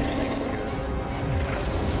got so many over here.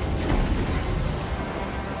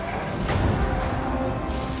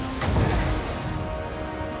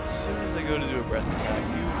 As soon as I go to do a breath attack,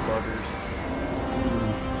 you buggers.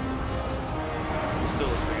 Still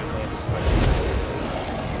looks like it landed quite a bit.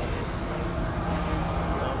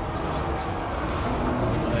 No, just losing.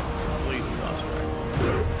 I completely lost track.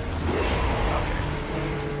 Okay.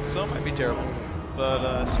 So it might be terrible, but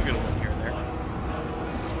still get a win here and there.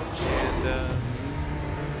 And I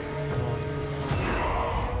guess that's all I need.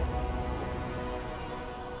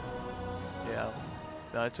 Yeah.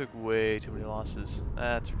 No, I took way too many losses.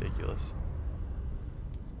 That's ridiculous.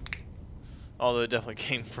 Although it definitely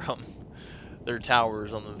came from their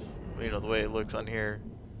towers on the, you know, the way it looks on here.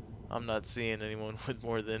 I'm not seeing anyone with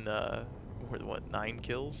more than what, 9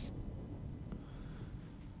 kills?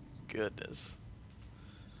 Goodness.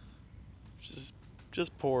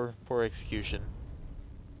 Just poor execution.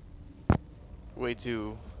 Way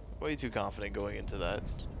too confident going into that.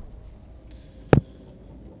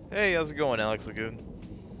 Hey, how's it going, Alex Lagoon?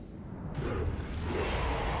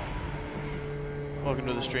 Welcome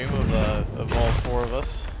to the stream of all 4 of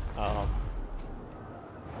us.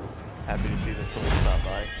 Happy to see that someone stopped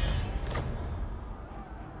by.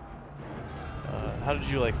 How did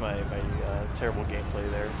you like my terrible gameplay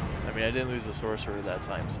there? I mean, I didn't lose the sorcerer that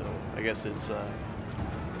time, so I guess it's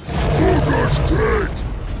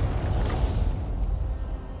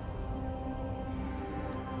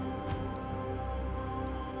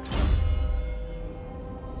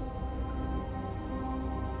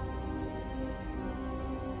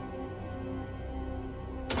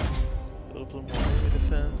build up a little more enemy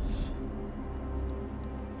defense.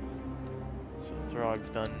 So Throg's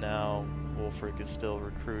done now. Wulfrik is still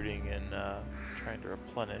recruiting and trying to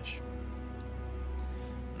replenish.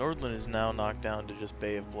 Nordland is now knocked down to just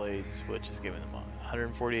Bay of Blades, which is giving them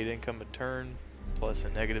 148 income a turn, plus a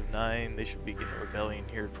 -9. They should be getting a rebellion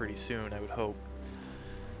here pretty soon, I would hope.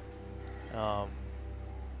 But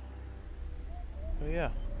yeah,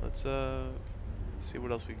 let's see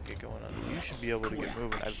what else we can get going on. You should be able to get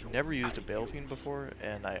moving. I've never used a Balefiend before,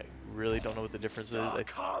 and I really don't know what the difference is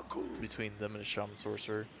between them and a Shaman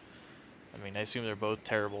Sorcerer. I mean, I assume they're both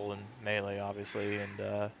terrible in melee, obviously, and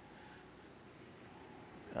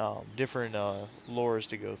different lores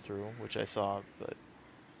to go through, which I saw, but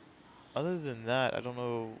other than that, I don't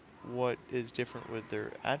know what is different with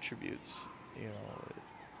their attributes. You know,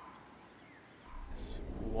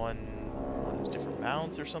 one has different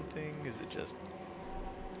mounts or something? Is it just...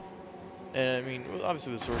 And I mean, well,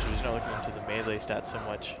 obviously with sorcerers, you're not looking into the melee stats so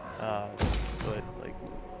much, but like,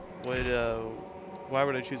 why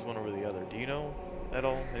would I choose one over the other? Do you know at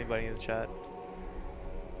all? Anybody in the chat?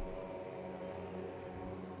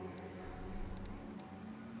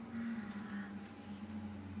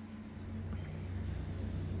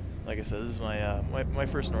 Like I said, this is my my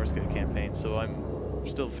first Norse campaign, so I'm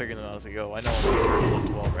still figuring them out as I go. I know I'm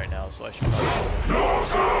level 12 right now, so I should probably know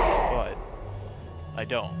it, but I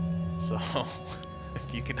don't. So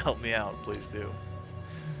if you can help me out, please do.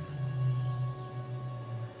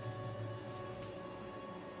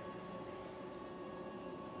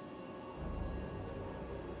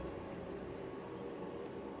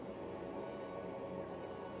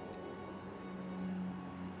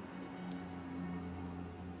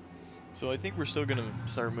 So I think we're still gonna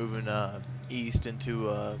start moving east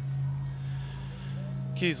into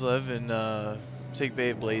Kislev and take Bay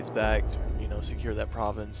of Blades back, you know, secure that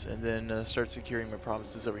province, and then start securing my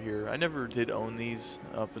provinces over here. I never did own these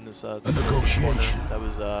up in this a negotiation. That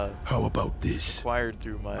was how about this? acquired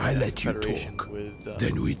through my I let you federation talk. with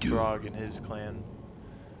Then we do. Throg and his clan.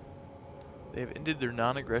 They've ended their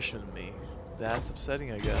non-aggression with me. That's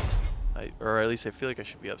upsetting, I guess. Or at least I feel like I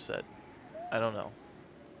should be upset. I don't know.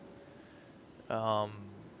 I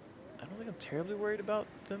don't think I'm terribly worried about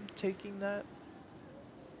them taking that.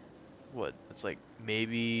 What? It's like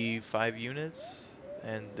maybe 5 units,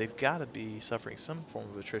 and they've got to be suffering some form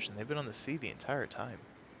of attrition. They've been on the sea the entire time.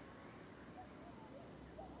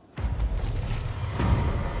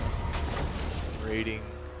 Some raiding.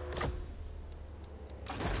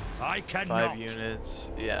 I cannot. 5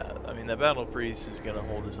 units. Yeah, I mean that battle priest is gonna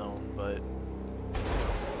hold his own, but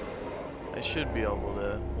I should be able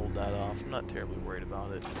to hold that off. I'm not terribly worried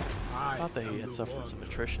about it. I thought that he had suffered some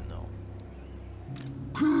attrition though.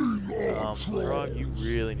 Blarog, you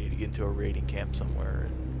really need to get into a raiding camp somewhere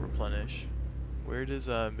and replenish. Where does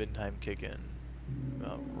Middenland kick in?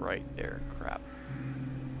 Right there. Crap.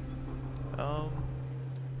 I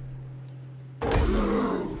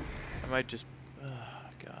might just...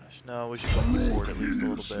 gosh. No, we should go forward at least a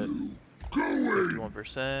little bit.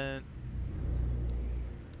 51%.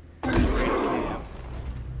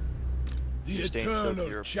 You're staying stuck,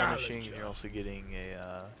 you're replenishing, and you're also getting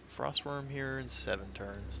a frostworm here in 7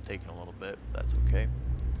 turns. Taking a little bit, but that's okay.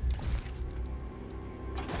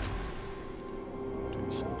 Do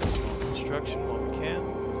some small construction while we can,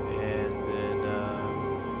 and then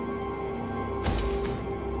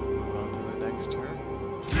move on to the next turn.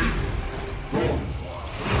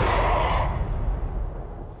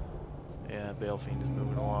 Yeah, Balefiend is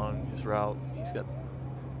moving along his route. He's got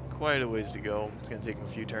quite a ways to go. It's going to take him a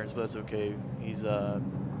few turns, but that's okay. He's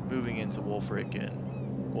moving into Wulfrik, and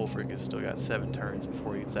Wulfrik has still got 7 turns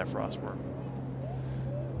before he gets that frostworm.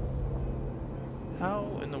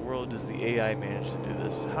 How in the world does the AI manage to do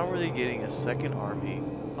this? How are they getting a second army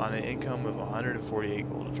on an income of 148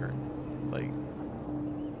 gold a turn? Like,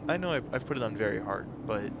 I know I've put it on very hard,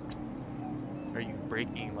 but are you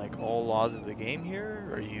breaking like all laws of the game here?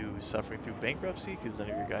 Are you suffering through bankruptcy because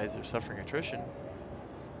none of your guys are suffering attrition?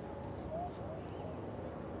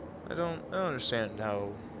 I don't understand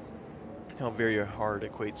how very hard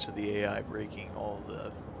equates to the AI breaking all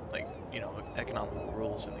the, like, you know, economical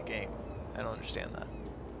rules in the game. I don't understand that.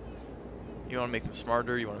 You want to make them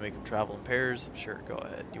smarter, you want to make them travel in pairs, sure, go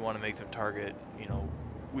ahead. You want to make them target, you know,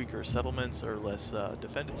 weaker settlements or less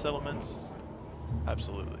defended settlements,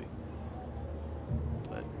 absolutely.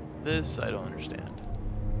 But this, I don't understand.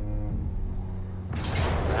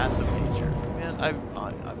 Wrath of Nature. Man, I've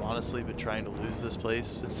honestly been trying to lose this place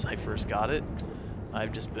since I first got it.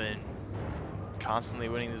 I've just been constantly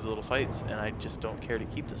winning these little fights, and I just don't care to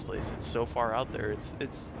keep this place. It's so far out there. It's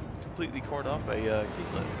completely cordoned off by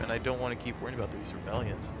Kislev, and I don't want to keep worrying about these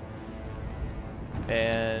rebellions.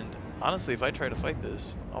 And honestly, if I try to fight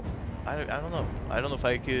this, I don't know. I don't know if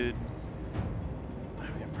I could. I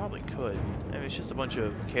mean, I probably could. I mean, it's just a bunch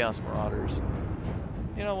of Chaos Marauders.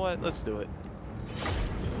 You know what? Let's do it.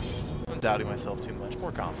 I'm doubting myself too much.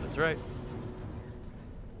 More confidence, right?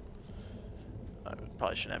 I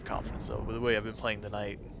probably shouldn't have confidence though. With the way I've been playing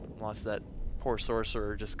tonight, lost that poor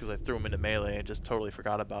sorcerer just because I threw him into melee and just totally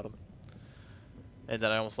forgot about him. And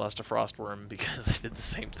then I almost lost a frostworm because I did the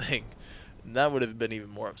same thing. And that would have been even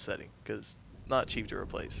more upsetting because not cheap to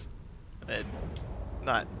replace. And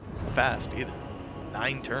not fast either.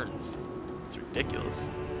 9 turns. It's ridiculous.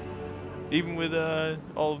 Even with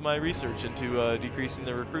all of my research into decreasing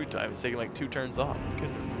the recruit time, it's taking like 2 turns off. I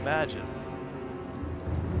couldn't imagine.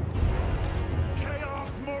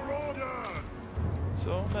 Chaos Marauders!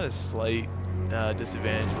 So I'm at a slight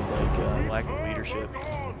disadvantage with like lack of leadership,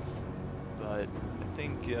 but I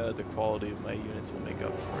think the quality of my units will make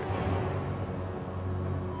up for it.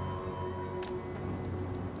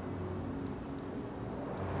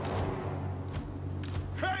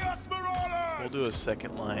 Chaos Marauders! So we'll do a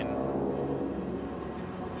second line.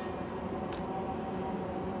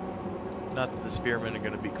 Not that the spearmen are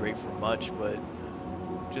going to be great for much, but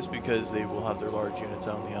just because they will have their large units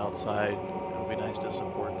out on the outside, it'll be nice to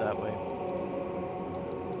support that way.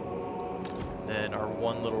 And then our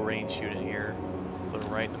one little range unit here, put them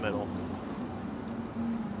right in the middle.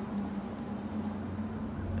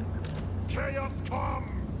 Chaos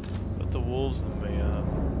comes! Put the wolves and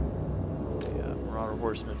the Marauder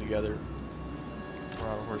horsemen together. Keep the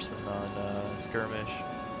Marauder horsemen on skirmish.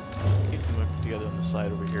 Keep them together on the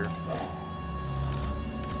side over here.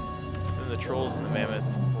 Then the trolls and the mammoth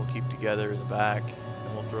we'll keep together in the back,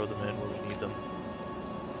 and we'll throw them in where we need them.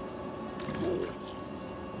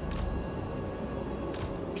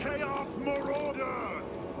 Chaos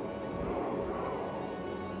Marauders!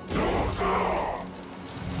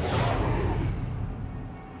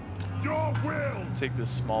 Your will! Take this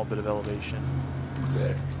small bit of elevation.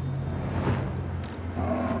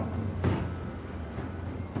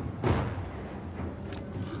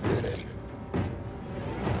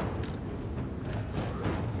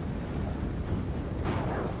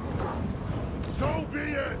 So be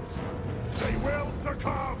it! They will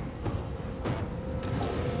succumb!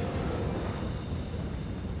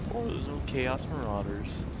 Or those little Chaos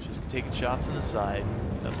Marauders, just taking shots on the side.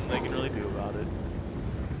 Nothing they can really do about it.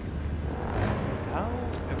 How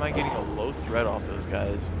am I getting a low threat off those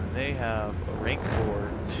guys when they have a rank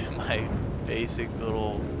 4 to my basic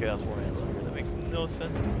little Chaos War Answer? That makes no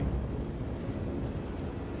sense to me.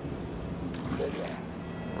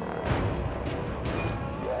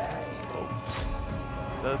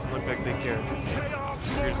 Doesn't look like they care.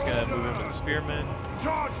 We're just gonna move in with the spearmen.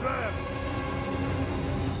 Charge them!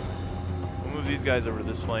 We'll move these guys over to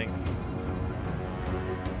this flank.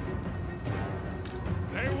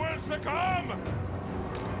 They will succumb!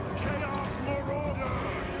 Chaos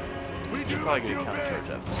Marauders! We do Should probably as get a you counter charge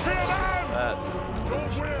bid. after Kill that. them! That's Your a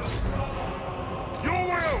shame. will! Your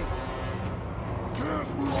will! Chaos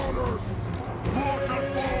Marauders! Mortal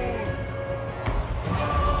fall!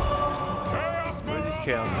 Chaos Where are these Marauders!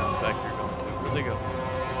 chaos hounds back here going to? Where'd they go?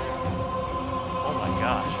 Oh my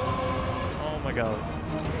gosh. Oh my god.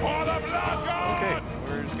 For the blood god! Okay,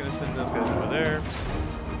 we're just gonna send those guys over there.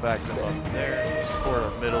 Back them up there. Support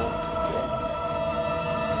our middle.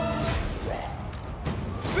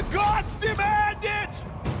 The gods demand it!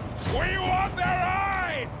 We want their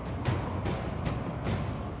eyes!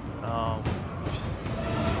 Just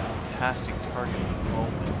fantastic target at the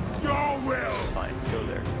moment. Your will! It's fine, go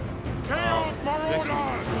there. Chaos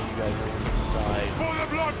Marauders! You guys over to the side. For the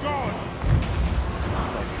blood god! It's not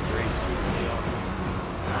like a grace to really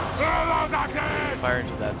Those axes! fire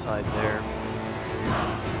into that side there.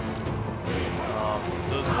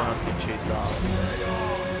 Those Warhounds get chased off.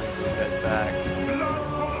 Bring those guys back. Blood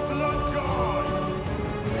for the blood god!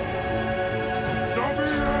 So be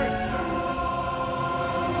it!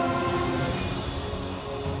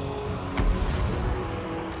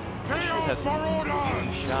 Should have Chaos some Marauders!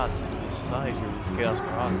 easy shots into this side here with these Chaos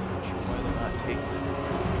Marauders. I'm not sure why they're not taking it.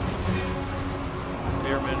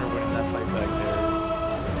 Spearmen are winning that fight back there.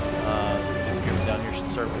 The Spearmen down here should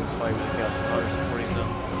start winning this fight with the Chaos Marauders supporting them.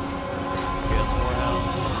 Chaos Warhound.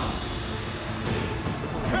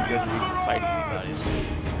 Doesn't look like you guys are even fighting anybody in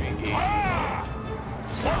this re-engage. Ah!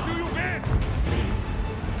 What do you get?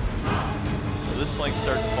 So this flank's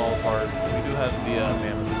starting to fall apart. We do have the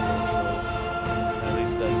mammoths still, so at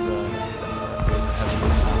least that's in our favor. Having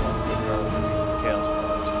one good guard using those Chaos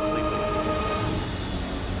Marauders completely.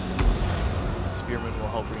 The Spearmen will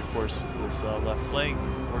help reinforce this left flank.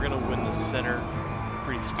 We're gonna win the center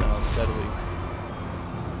pretty steadily.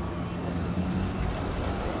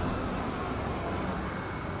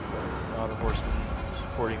 Marauder horsemen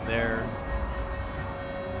supporting there.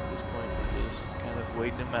 At this point, we're just kind of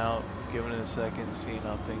waiting him out, giving it a second, seeing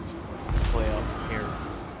how things play out from here.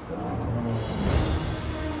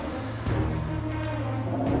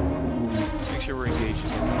 Make sure we're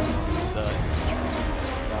engaging on this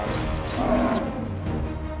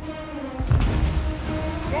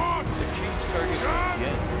What? They changed target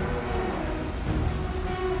again.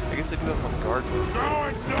 I guess they do have on guard mode. Go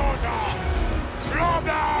and slaughter! Blow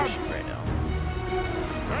them! Right now.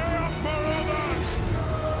 Chaos Marauders!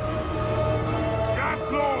 Yes,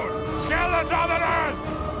 Lord! Kill the Southerners!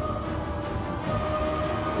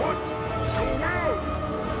 What? Your will!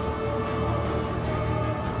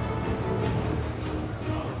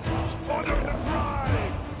 Honor the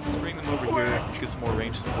tribe! Let's bring them over here. Get some more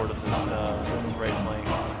range support on this right flank.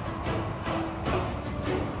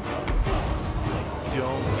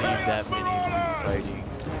 Don't need that many of you fighting.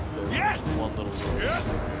 Yes! One little road. Yes!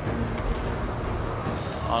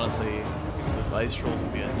 Honestly, I think those ice trolls will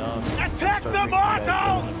be enough. Attack Start the bringing guys down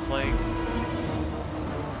on mortals! the flank.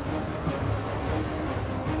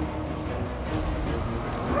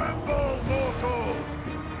 Tremble, mortals!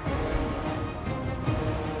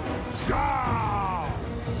 Gah!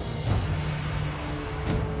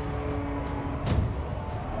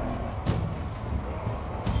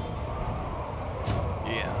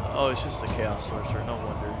 Yeah. Oh, it's just a Chaos Sorcerer. No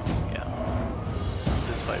wonder. Yeah.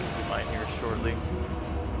 This fight will be mine here shortly.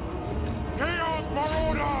 Chaos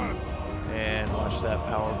Marauders! And watch that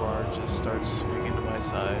power bar just start swinging to my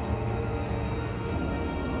side.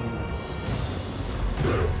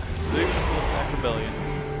 Zig full stack rebellion.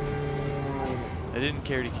 I didn't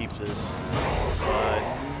care to keep this, but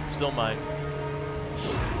it's still mine.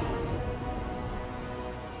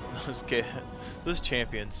 Those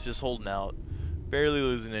champions just holding out, barely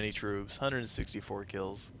losing any troops. 164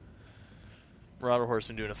 kills. Marauder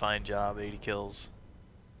Horsemen doing a fine job, 80 kills.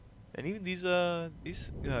 And even these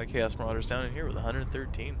Chaos Marauders down in here with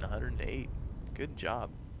 113, 108. Good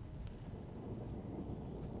job.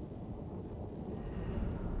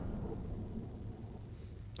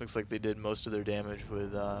 Looks like they did most of their damage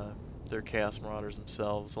with their Chaos Marauders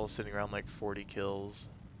themselves, all sitting around like 40 kills.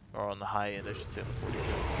 Or on the high end, I should say, on the 40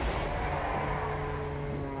 kills.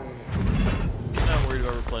 I'm not worried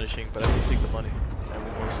about replenishing, but I will take the money. I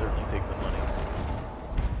will most certainly take the money.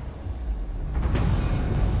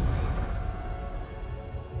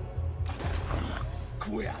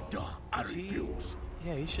 Is he?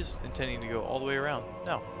 Yeah, he's just intending to go all the way around.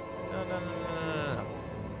 No. No, no, no, no, no, no, no.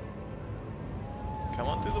 Come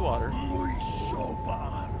on through the water.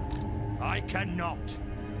 I cannot.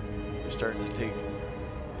 We're starting to take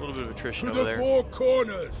a little bit of attrition To over the there. four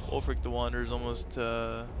corners. Wulfrik the Wanderer's almost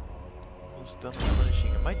done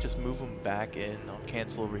replenishing. I might just move him back in. I'll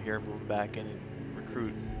cancel over here, move him back in, and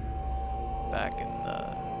recruit back in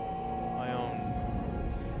my own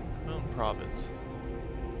province.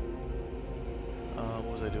 What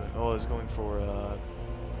was I doing? Oh, I was going for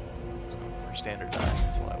standard 9.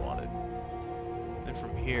 That's what I wanted. And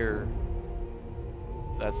from here,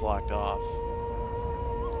 that's locked off.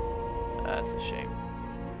 That's a shame.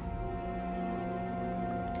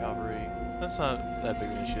 Cavalry. That's not that big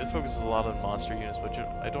of an issue. It focuses a lot on monster units, which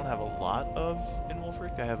I don't have a lot of in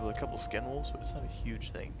Wulfrik. I have a couple skin wolves, but it's not a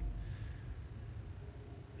huge thing.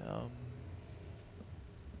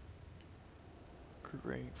 Recruit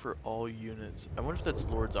rank for all units. I wonder if that's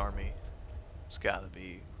Lord's army. It's gotta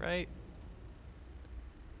be, right?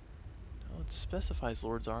 No, it specifies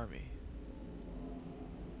Lord's army.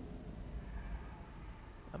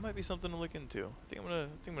 That might be something to look into. I think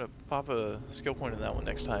I'm gonna pop a skill point in that one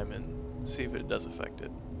next time and see if it does affect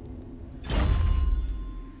it.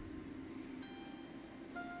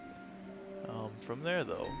 From there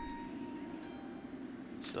though.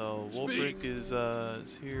 So Wulfrik is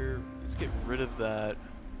here. Let's get rid of that.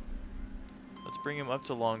 Let's bring him up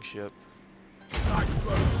to Longship. Back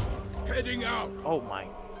first. Heading out. Oh my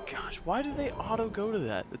gosh, why do they auto go to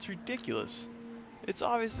that? That's ridiculous. It's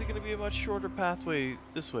obviously going to be a much shorter pathway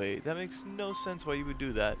this way. That makes no sense why you would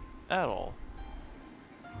do that at all.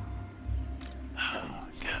 Oh,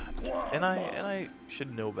 God. And I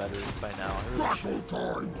should know better by now. I really should.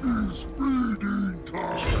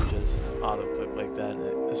 I should just auto-click like that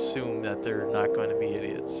and assume that they're not going to be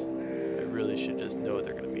idiots. I really should just know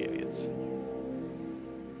they're going to be idiots.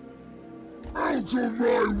 Out of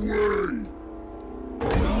my way!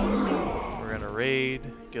 We're going to raid,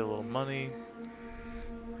 get a little money.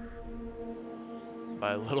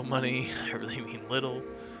 By little money, I really mean little.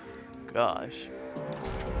 Gosh.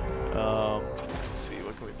 Let's see,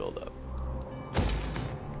 what can we build up?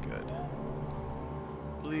 Good.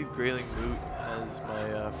 I believe Grayling Moot has my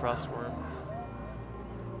Frostworm.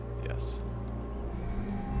 Yes.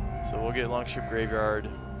 So we'll get Longship Graveyard.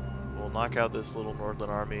 We'll knock out this little Nordland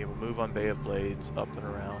army. We'll move on Bay of Blades up and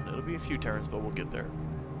around. It'll be a few turns, but we'll get there.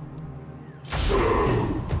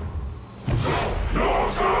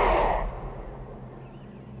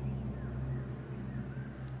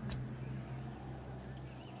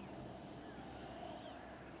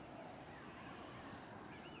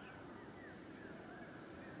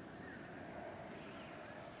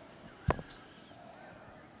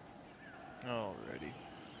 Alrighty.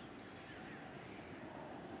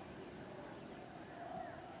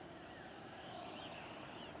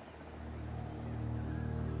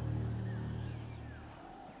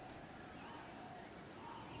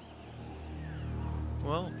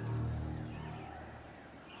 Well,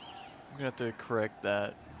 I'm gonna have to correct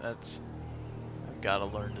that. I've gotta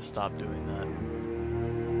learn to stop doing that.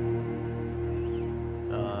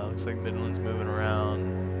 Looks like Middenland's moving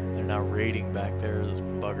around. They're now raiding back there, those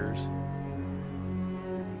buggers.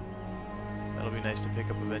 That'll be nice to pick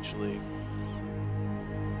up eventually.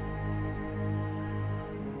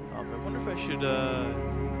 I wonder if I should,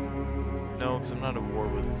 no, because I'm not at war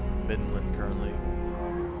with Middenland currently.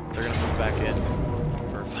 They're gonna move back in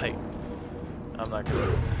for a fight. I'm not gonna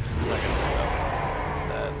do that.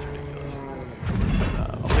 That's ridiculous.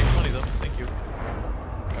 I'll take the money though, thank you.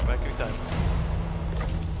 Come back anytime.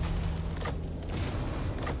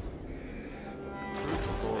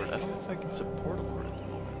 Lord, I don't know if I can support a lord at the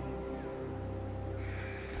moment.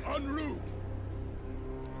 En route.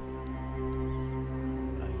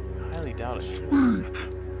 I highly doubt it.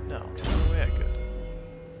 No, no way I could.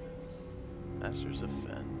 Masters of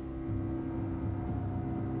Fen.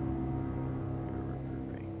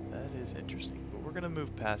 That is interesting, but we're gonna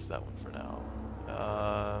move past that one for now.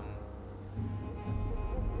 I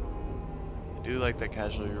do like that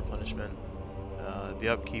casualty replenishment. The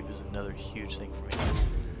upkeep is another huge thing for me, so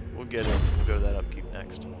we'll get it. We'll go to that upkeep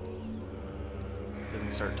next. Then we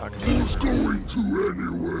start talking about Who's going to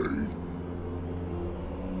anyway?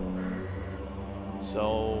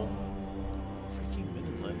 So, freaking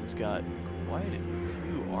Middenland has got quite a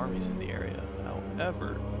few armies in the area.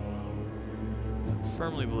 However, I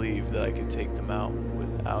firmly believe that I could take them out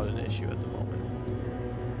without an issue at the moment.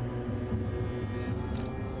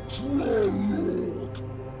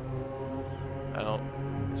 I don't.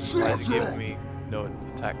 Why is it giving me no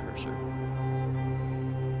attack cursor?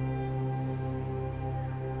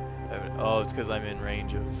 Oh, it's because I'm in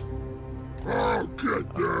range of. I'll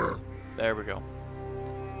get there. There we go.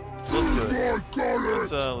 So let's do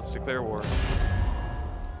it. Let's declare war.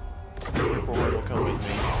 Horn will come with me.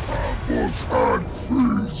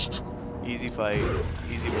 Feast. Easy fight,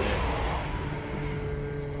 easy win.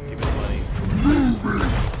 Give me the money.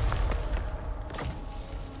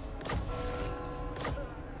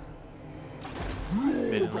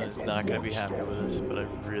 Middenland's not going to be happy with us, but I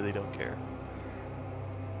really don't care.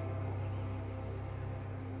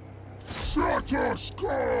 Shatter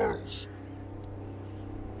skulls.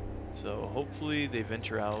 So hopefully they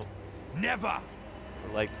venture out. Never!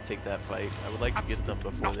 I'd like to take that fight. I would like to get them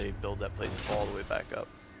before they build that place all the way back up.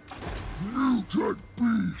 Mutant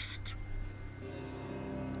beast.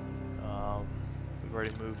 We've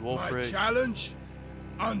already moved My Wulfrik. challenge?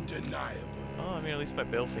 Undeniable. Oh, I mean, at least my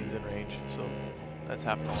Balefiend's in range, so that's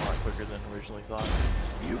happened a lot quicker than originally thought.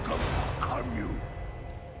 You come on you.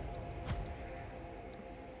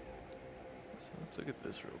 So let's look at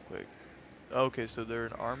this real quick. Okay, so they're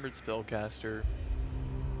an armored spellcaster.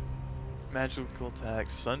 Magical attack,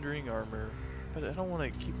 sundering armor. But I don't want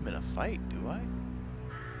to keep them in a fight, do I?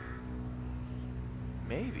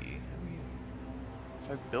 Maybe. I mean, if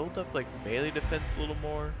I build up like melee defense a little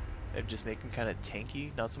more and just make him kind of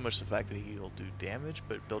tanky, not so much the fact that he'll do damage,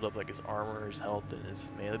 but build up like his armor, his health, and his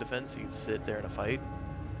melee defense, he can sit there in a fight.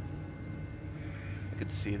 I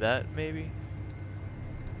could see that, maybe.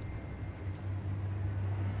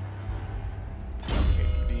 Okay,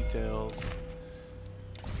 details.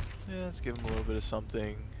 Yeah, let's give him a little bit of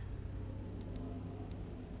something.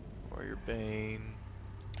 Warrior Bane.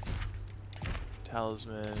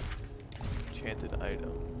 Talisman. Enchanted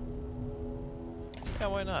item. Yeah,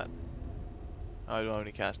 why not? Oh, I don't have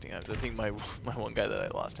any casting items. I think my one guy that I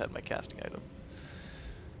lost had my casting item.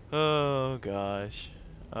 Oh gosh.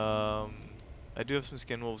 I do have some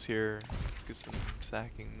skin wolves here. Let's get some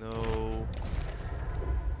sacking. No.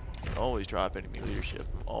 Always drop enemy leadership.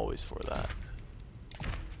 I'm always for that.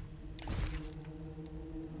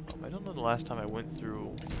 I don't know the last time I went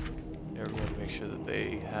through everyone to make sure that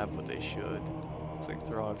they have what they should. Looks like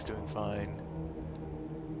Throg's doing fine.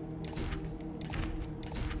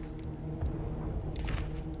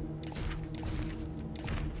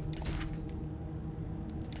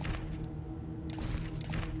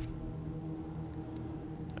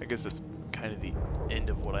 I guess that's kind of the end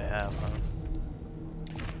of what I have, huh?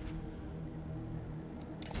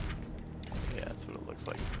 Yeah, that's what it looks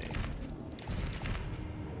like to me.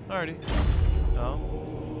 Alrighty.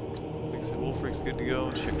 Like I said, Wulfrik's good to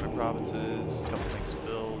go. Check my provinces. Couple things to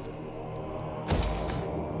build.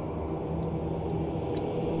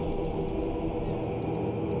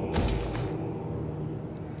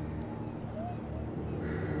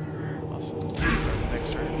 Awesome. Start the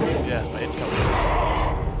next turn. Yeah, my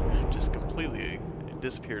income just completely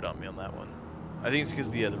disappeared on me on that one. I think it's because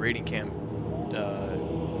the raiding camp I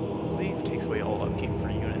believe takes away all upkeep for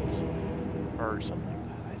units or something like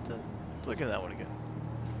that. I have to look at that one again.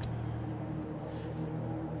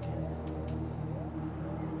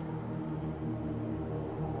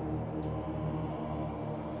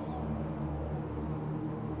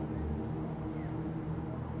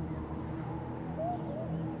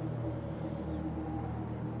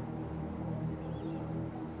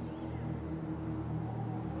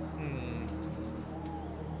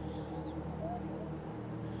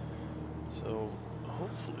 So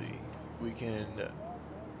hopefully we can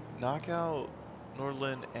knock out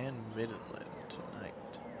Nordland and Middenland tonight.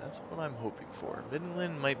 That's what I'm hoping for.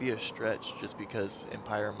 Middenland might be a stretch just because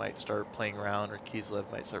Empire might start playing around, or Kislev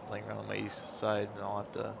might start playing around on my east side, and I'll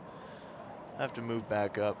have to move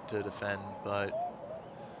back up to defend, but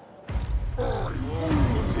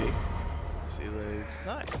we'll see. Sea legs,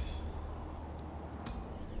 nice.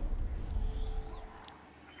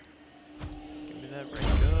 Give me that rank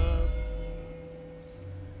up.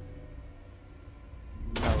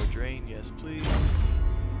 Power drain, yes please.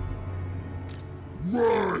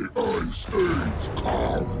 My ice age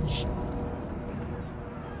comes.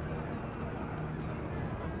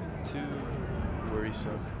 Nothing too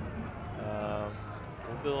worrisome.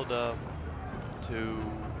 We'll build up 2,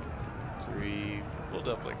 3, build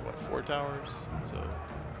up like what, 4 towers? So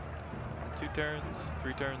 2 turns,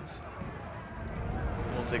 3 turns.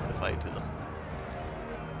 We'll take the fight to them.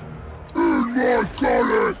 In my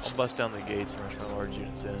gullet! I'll bust down the gates and rush my large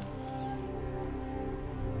units in.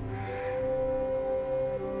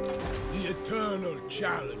 The eternal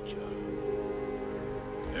challenger.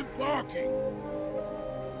 Embarking.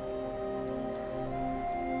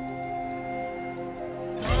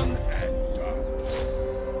 Done and done.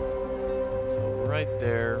 So right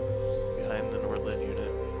there, behind the Nordland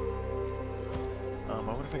unit. I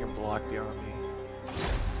wonder if I can block the army.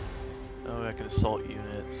 Oh, I can assault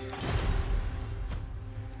units.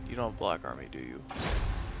 You don't have block army, do you?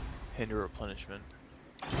 hinder replenishment.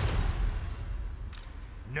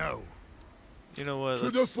 No. You know what? To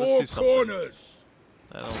the Let's four do something. corners.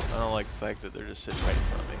 I don't like the fact that they're just sitting right in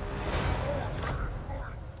front of me.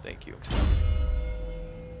 Thank you.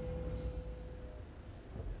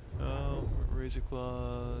 Razor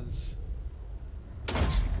claws.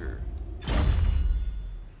 Seeker.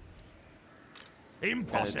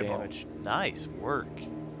 Impossible. Damage. Nice work.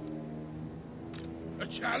 A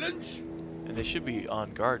challenge? And they should be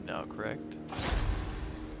on guard now, correct?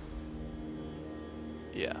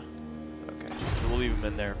 Yeah. Okay. So we'll leave them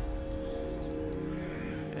in there.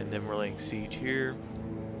 And then we're laying siege here.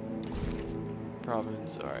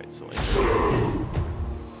 Province. Alright, so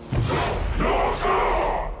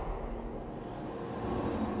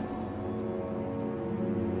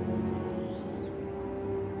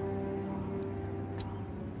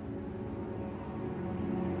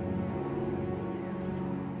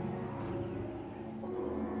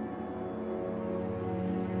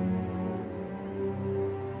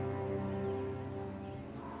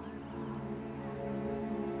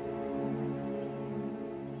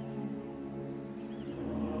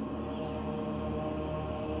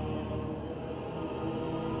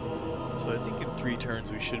So I think in 3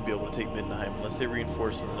 turns we should be able to take Middenland unless they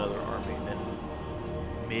reinforce with another army. Then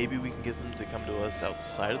maybe we can get them to come to us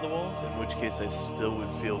outside of the walls, in which case I still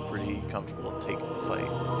would feel pretty comfortable in taking the fight.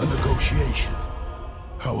 A negotiation.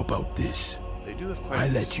 How about this? They do have quite I a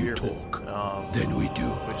few let you spearmen, talk. Then we do.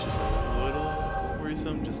 which is a little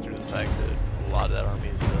worrisome just due to the fact that a lot of that army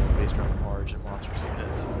is based around large and monstrous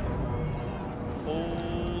units.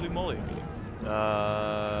 Holy moly.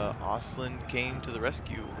 Osland came to the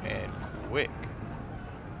rescue, and quick.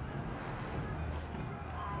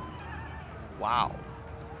 Wow.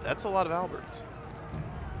 That's a lot of Alberts.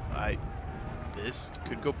 This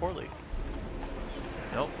could go poorly.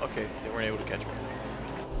 Nope, okay, they weren't able to catch me.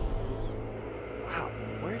 Wow,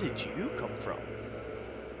 where did you come from?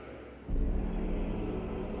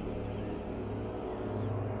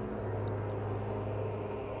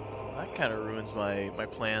 That kind of ruins my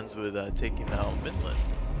plans with taking out Middenland.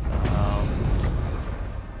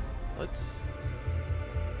 Let's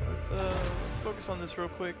focus on this real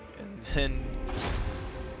quick, and then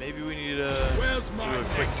maybe we need to do a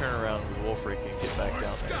quick turnaround with Wulfrik and get back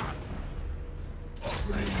down there.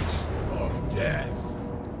 Offerings of death.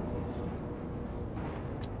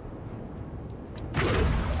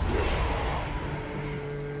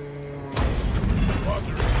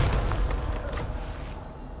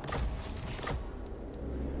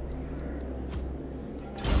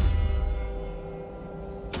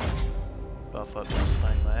 Buff up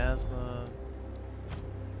justifying miasma.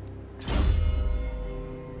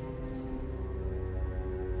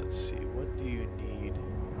 Let's see, what do you need?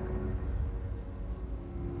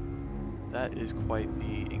 That is quite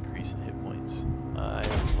the increase in hit points. I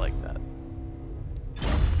like that.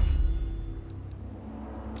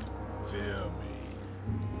 Fear me.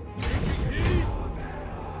 Taking heed.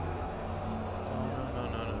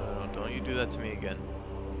 No, don't you do that to me again.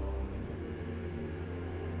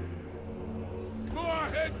 For our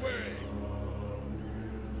headway.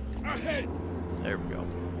 Ahead. There we go.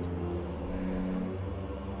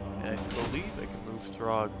 And I believe I can move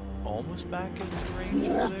Throg almost back into range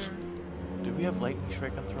over there. Do we have lightning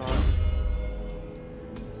strike on Throg?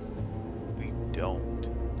 We don't.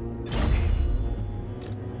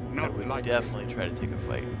 I would definitely try to take a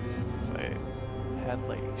fight if I had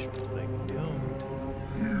lightning strike, but I don't,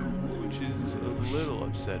 which is a little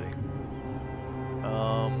upsetting.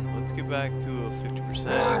 Let's get back to a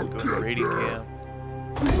 50%, go to raiding camp,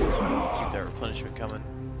 keep that replenishment coming.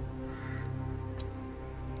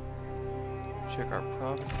 Check our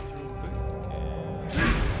provinces real quick, and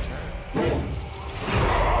return.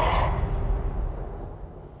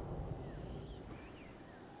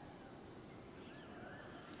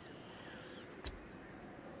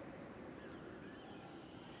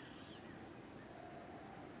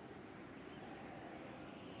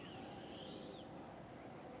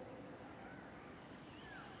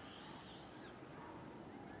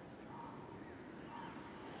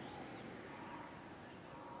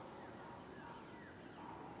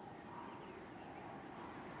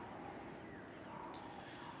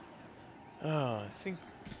 I think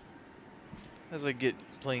as I get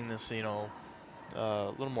playing this, you know,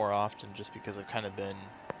 a little more often, just because I've kind of been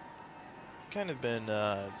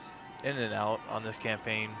in and out on this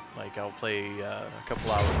campaign. Like I'll play a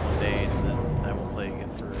couple hours one day, and then I won't play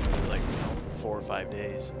again for like 4 or 5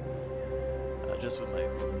 days. Just with my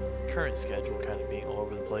current schedule kind of being all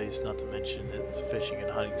over the place. Not to mention it's fishing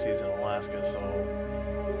and hunting season in Alaska, so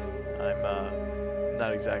I'm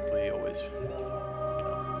not exactly always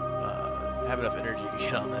have enough energy to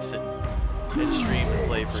get on this and stream and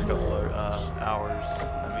play for a couple of hours.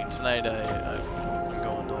 I mean, tonight I'm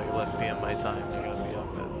going to like 11 p.m. my time. I gotta be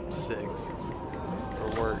up at 6 for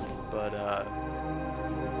work, but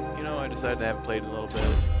you know, I decided to have played a little bit.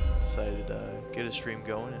 Decided to get a stream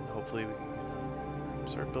going, and hopefully we can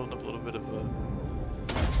start building up a little bit of a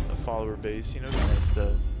follower base. You know, it's nice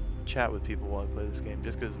to chat with people while I play this game,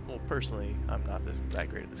 just because, well, personally, I'm not that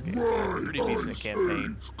great at this game. I'm pretty decent at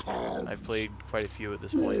campaign. I've played quite a few at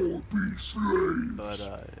this point, but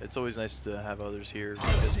it's always nice to have others here,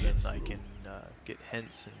 because then I can get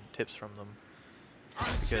hints and tips from them,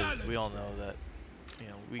 because we all know that, you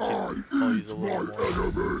know, we can all use a little more,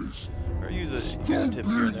 or use a tip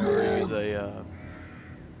here and there, or use a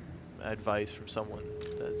advice from someone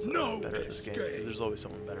that's better at this game, because there's always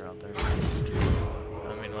someone better out there.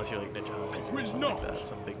 I mean, unless you're like Ninja Hunter or something like that,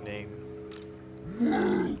 some big name.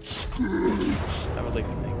 I would like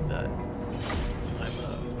to think that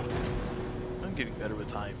I'm getting better with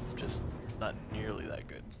time, just not nearly that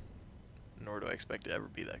good. Nor do I expect to ever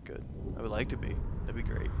be that good. I would like to be. That'd be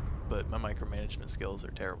great. But my micromanagement skills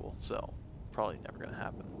are terrible, so probably never gonna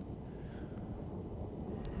happen.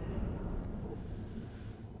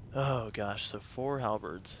 Oh gosh, so 4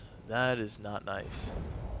 halberds. That is not nice.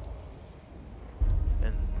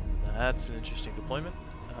 And that's an interesting deployment.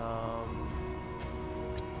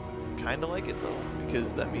 Kinda like it though,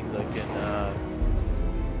 because that means I can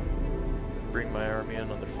bring my army in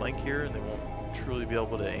on their flank here, and they won't truly be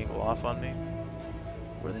able to angle off on me.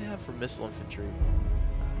 What do they have for missile infantry?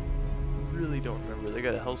 I really don't remember. They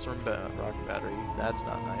got a Hellstorm rocket battery. That's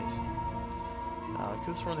not nice. I could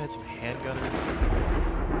have sworn they had some handgunners,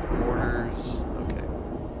 mortars. Okay.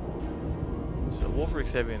 So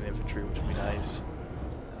Wulfrik's heavy in the infantry, which would be nice.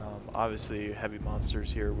 Obviously, heavy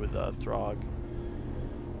monsters here with Throg.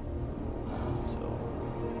 So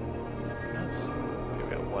that's. We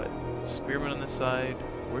got what? Spearmen on this side.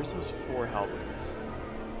 Where's those 4 halberds?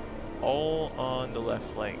 All on the left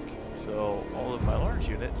flank. So all of my large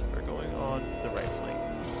units are going on the right flank.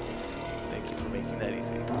 Thank you for making that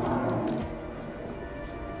easy.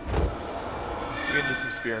 We get into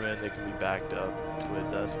some spearmen, they can be backed up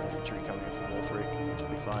with some infantry coming in from Wulfrik, which will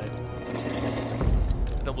be fine.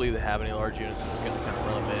 I don't believe they have any large units, so I'm just going to kind of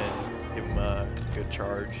run them in, give them a good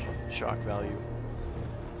charge, shock value.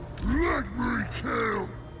 Let me kill!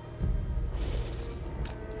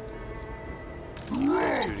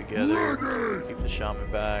 Those two together, keep the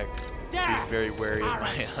shaman back. Being very wary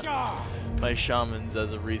of my shamans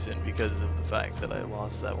as of recent, because of the fact that I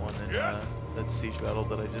lost that one in that siege battle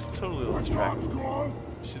that I just totally lost track of.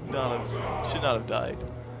 Should not have died.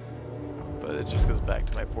 But it just goes back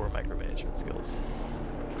to my poor micromanagement skills.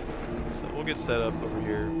 So we'll get set up over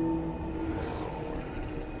here.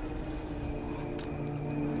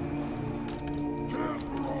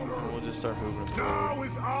 And we'll just start moving them forward. Now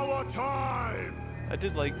is our time. I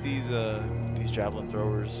did like these javelin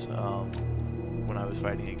throwers when I was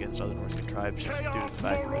fighting against other Norseman tribes, just due to the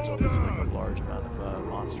fact that there's always like a large amount of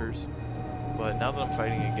monsters. But now that I'm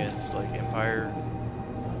fighting against like Empire, I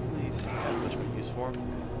don't really see as much of a use for them.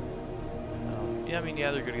 Yeah, I mean,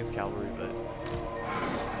 yeah, they're good against cavalry, but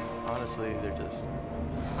honestly, they're just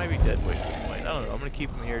might be dead weight at this point. I don't know. I'm gonna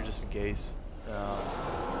keep them here just in case.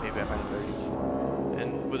 Maybe I find a better use for them.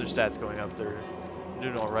 And with their stats going up, they're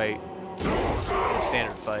doing all right. A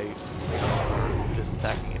standard fight, just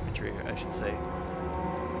attacking infantry, I should say.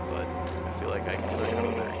 But I feel like I could have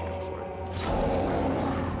a better unit for it.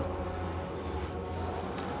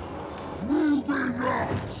 Moving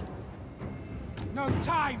out! No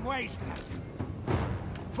time wasted.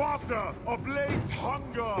 Faster, or blades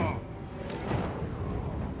hunger.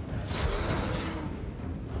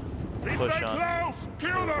 Push on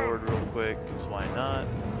forward real quick, because why not?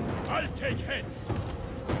 I'll take hits.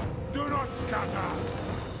 Do not scatter.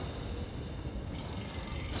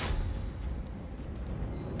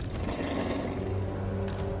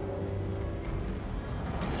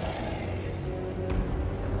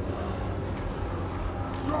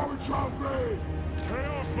 So it shall be!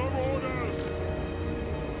 Chaos Marauders.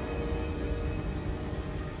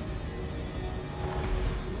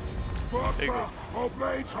 Faster!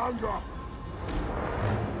 Obeys hunger!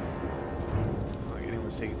 Doesn't look like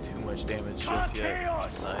anyone's taking too much damage just yet.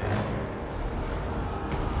 That's nice.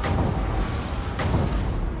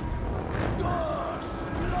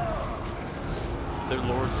 Did their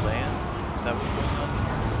lord land? Is that what's going on?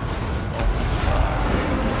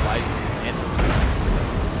 Oh, fight and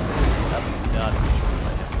that was not a good choice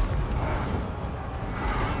by him.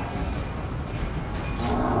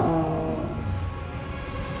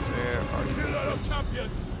 Where are you? Killer of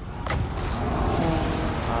champions.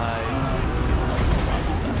 I see.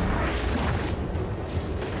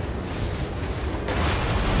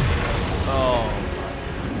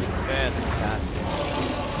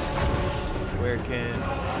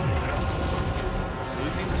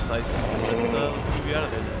 decisive. Let's move you out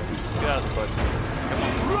of there then. Let's get out of the bud. Come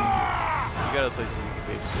on. You got other places you can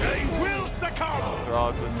be. They will succumb!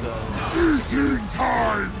 Throg, let's Eating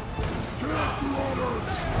time!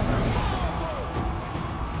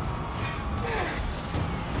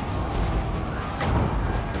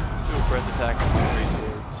 let's do a breath attack with these great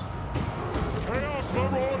swords. Chaos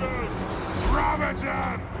Marauders! Ravage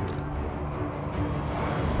them!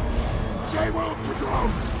 They will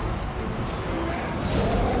succumb!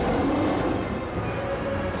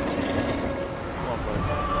 Come on, bud.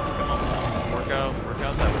 Come on. Work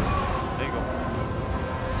out that way. There you go.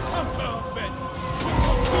 Hunters, men!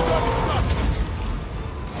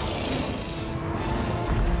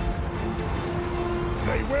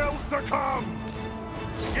 They will succumb!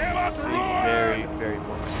 Give us See, roar! very, very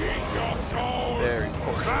poor. Eat your souls! Very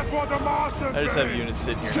poor. That's what the masters I just have mean. units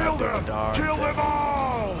sitting here Kill not doing a them! darn Kill thing. them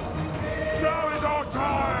all! Now is our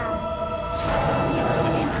time! Not really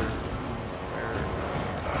sure where.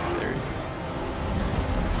 There it is.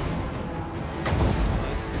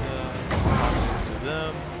 Let's do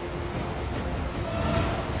them.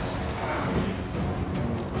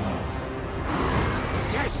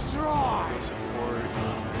 Destroy! Support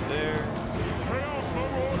there. Chaos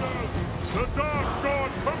Marauders! The Dark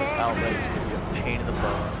Gods This command outlet me! is going to be a pain in the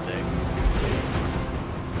butt thing.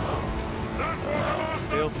 That's what the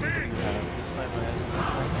Fail masters for you mean! have. This time I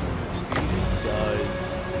have speed. It does.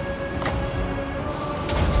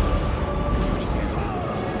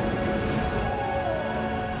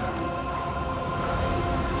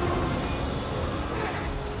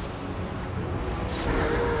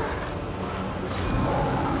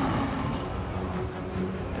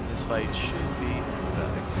 And this fight should be in the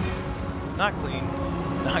bag. Not clean,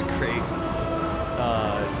 not great.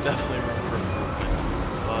 Definitely room for improvement,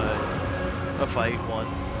 but a fight, won,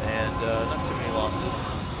 and not too many losses.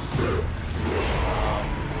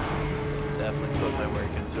 Definitely put my work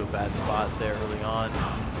into a bad spot there early on.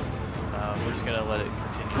 We're just gonna let it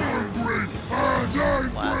continue.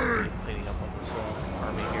 Last minute cleaning up on this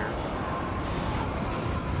army here.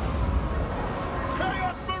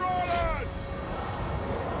 Chaos Marauders!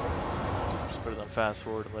 Just put it on fast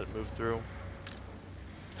forward and let it move through.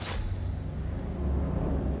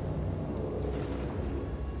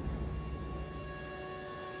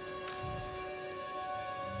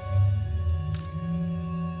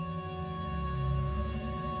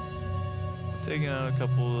 Taking out a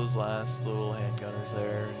couple of those last little handgunners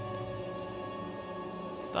there.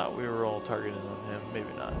 Thought we were all targeted on him. Maybe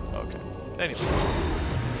not. Okay. Anyways.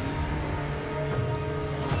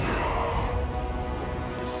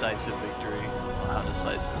 Decisive victory. Well, how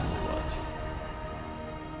decisive it really was.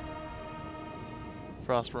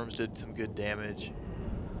 Frostworms did some good damage.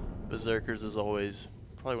 Berserkers, as always,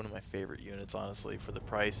 probably one of my favorite units, honestly, for the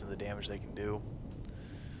price and the damage they can do.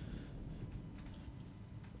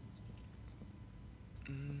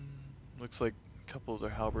 Looks like a couple of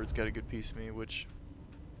their halberds got a good piece of me, which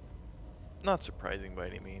not surprising by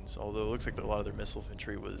any means, although it looks like a lot of their missile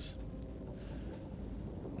infantry was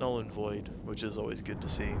null and void, which is always good to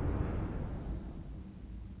see.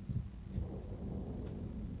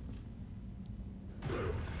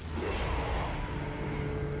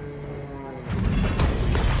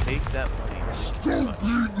 Take that money.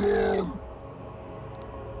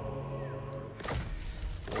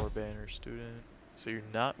 War banner student. So you're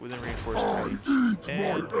not within reinforcement range,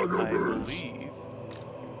 and I believe,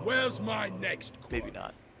 Where's my next quest? maybe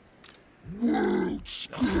not. No,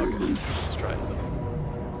 okay, let's try it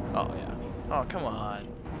though. Oh yeah. Oh come on.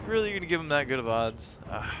 Really, you're gonna give him that good of odds?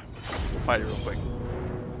 We'll fight it real quick.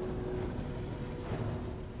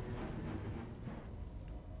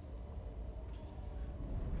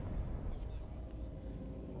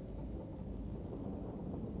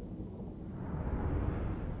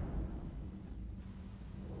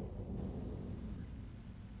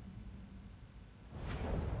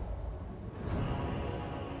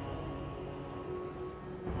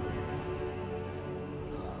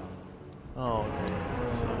 Oh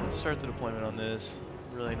man. So let's start the deployment on this.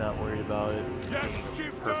 Really not worried about it. Yes, Being a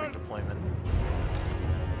chieftain! perfect deployment.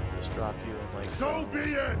 Just drop you in like So so.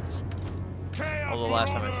 be it! Chaos Although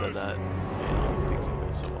last time I said Marauders! that, you know, things didn't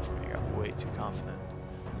go so well for me. I got way too confident.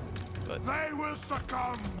 But They will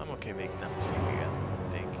succumb! I'm okay making that mistake again, I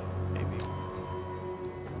think. Maybe.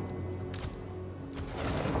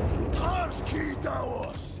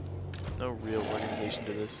 No real organization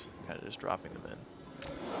to this, kind of just dropping them in.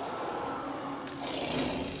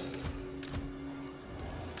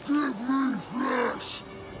 Give me flesh!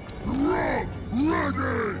 Rod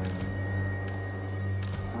ready!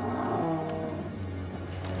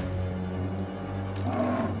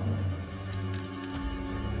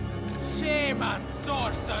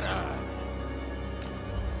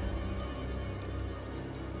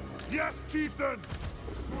 Yes, chieftain!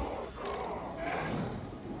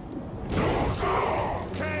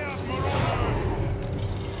 Chaos Marauders!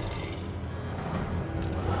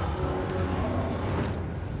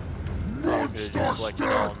 Could have just selected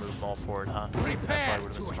all and moved them all forward, huh? That Prepare probably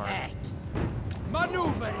would have been to smart. hex.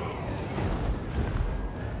 Maneuver here.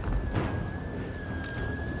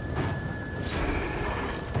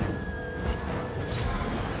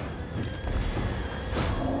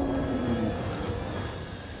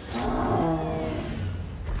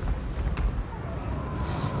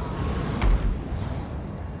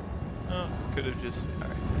 Oh, could have just.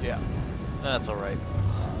 Alright, yeah. That's alright.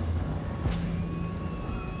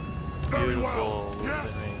 Very Beautiful. well. Within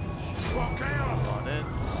Yes. range. For chaos! On in.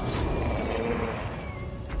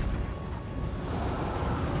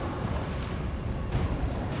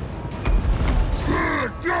 They're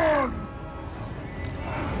done!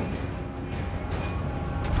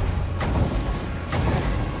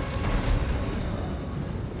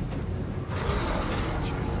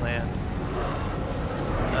 Shoot, land.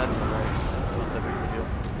 That's alright. It's not that big of a deal.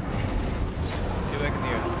 Get back in the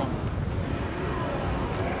air. Come on.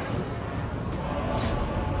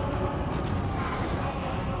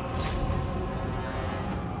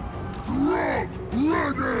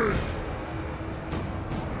 Ready!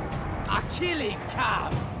 A killing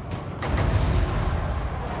comes.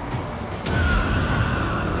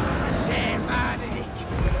 Shamanic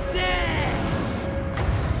death.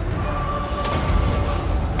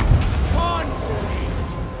 Conjuring.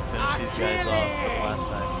 Finish these guys off for the last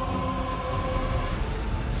time.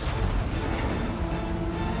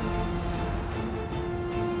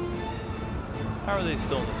 How are they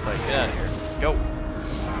still in this fight? Get out of here. Go.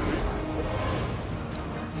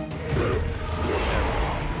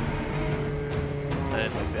 I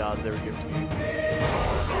didn't like the odds they were giving me.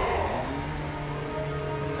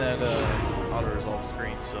 And that auto-resolve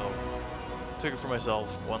screen, so took it for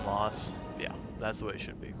myself. One loss. Yeah, that's the way it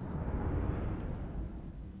should be.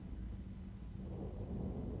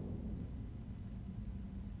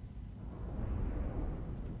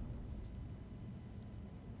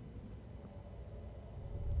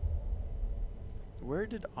 Where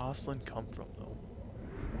did Osland come from, though?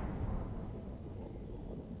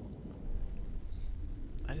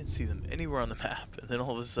 I didn't see them anywhere on the map, and then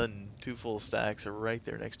all of a sudden, two full stacks are right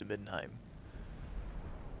there next to Middenheim.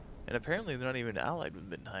 And apparently they're not even allied with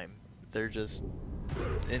Middenheim. They're just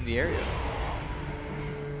in the area.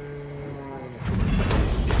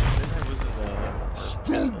 Middenheim was in the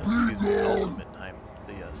house of Middenheim,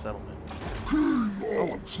 the settlement.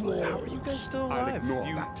 Oh, how are you guys still alive?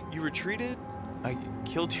 You retreated? I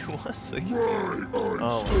killed you once? Like,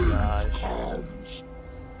 oh my gosh.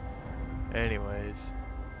 Anyways.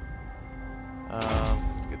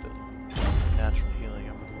 Let's get the natural healing.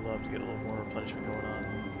 I would love to get a little more replenishment going on.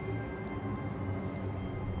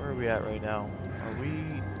 Where are we at right now? Are we...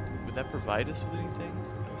 Would that provide us with anything?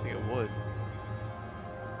 I don't think it would.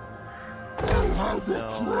 No, this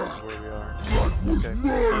is where we are. Okay.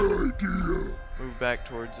 Move back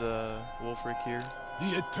towards Wulfrik here.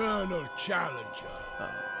 The eternal challenger.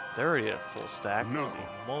 They're already at a full stack. No.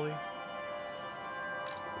 Holy moly.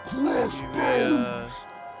 Crossbones!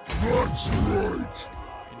 That's right!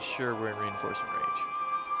 Ensure we're in reinforcement range.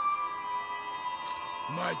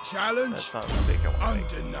 My challenge? That's not a mistake I want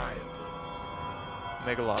to make. Undeniable.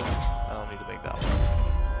 Make a lot of them. I don't need to make that one.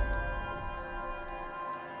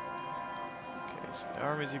 Okay, so the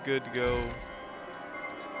armies are good to go.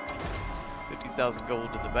 50,000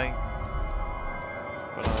 gold in the bank.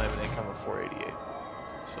 But I don't have an income of 488.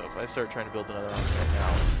 So if I start trying to build another army right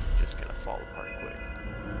now, it's just gonna fall apart quick.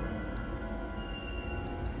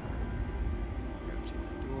 Rotate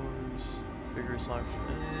the doors. Vigorous option.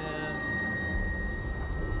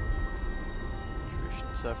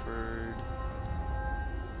 Attrition suffered.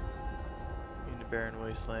 Into barren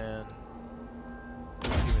wasteland.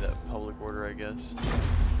 Give me that public order, I guess.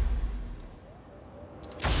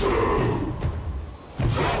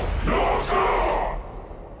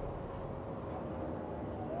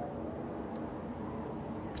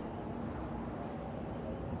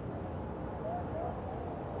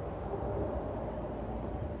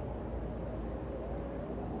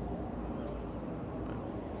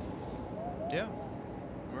 Yeah,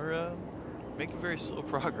 we're making very slow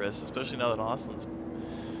progress, especially now that Osland's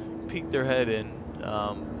peeked their head in.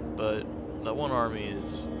 But that one army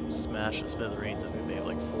is smashed to smithereens. I think they have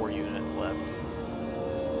like 4 units left.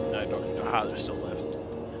 I don't even know how they're still left.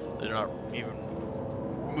 They're not even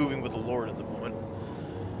moving with the Lord at the moment.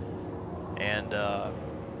 And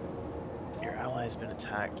your ally has been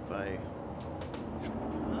attacked by...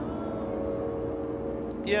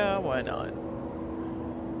 yeah, why not?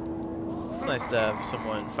 It's nice to have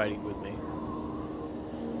someone fighting with me.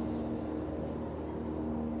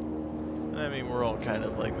 And I mean, we're all kind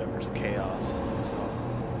of like members of Chaos, so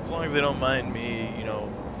as long as they don't mind me, you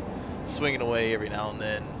know, swinging away every now and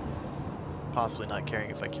then, possibly not caring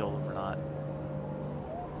if I kill them or not.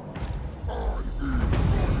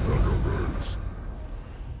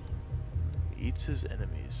 Eats his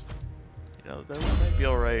enemies. You know, that might be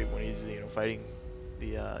alright when he's, you know, fighting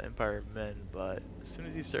the Empire of Men, but as soon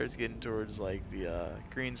as he starts getting towards like the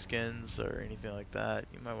greenskins or anything like that,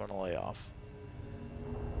 you might want to lay off.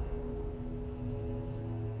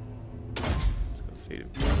 Let's go Fate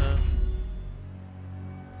of Guna.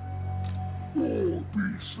 All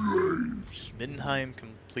be slaves. Middenheim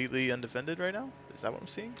completely undefended right now? Is that what I'm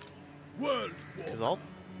seeing? World Because War.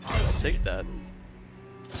 I'll take that.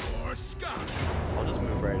 Or Scott. I'll just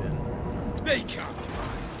move right in. Baker.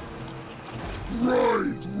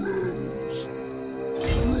 Right roads.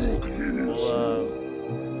 Rock hills.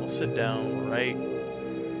 We'll sit down right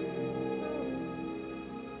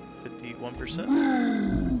 51%.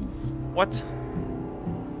 Move. What?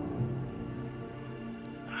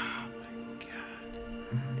 Oh my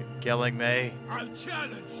god. You're killing me. I'll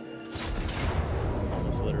challenge them.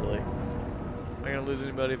 Almost literally. Am I gonna lose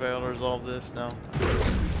anybody if I auto resolve this? No.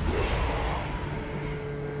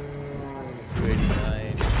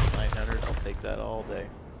 289, 900. I'll take that all day.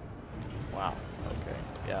 Wow. Okay.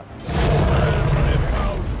 Yeah.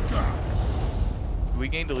 We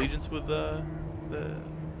gained allegiance with the.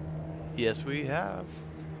 Yes, we have.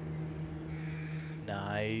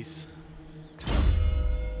 Nice.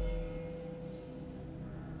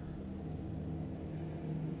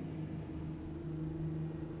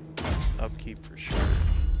 Upkeep for sure.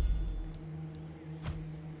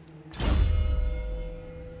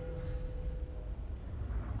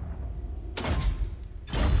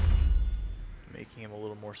 Making him a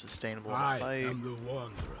little more sustainable in the I fight. am the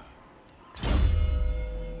Wanderer.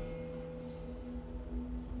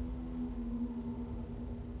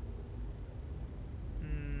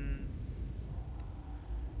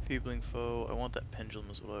 Feebling foe. I want that pendulum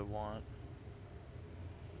is what I want.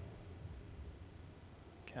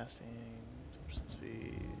 Casting, 2%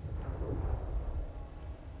 speed.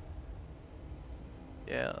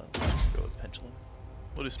 Yeah, let's just go with pendulum.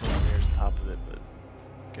 We'll do smoke and mirrors on top of it, but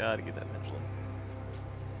gotta get that pendulum.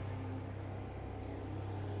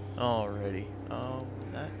 Alrighty.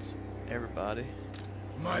 That's everybody.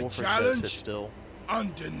 My Wulfrik's gotta challenge? sit still,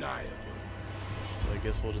 Undeniable. so I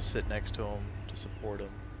guess we'll just sit next to him to support him.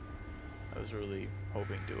 I was really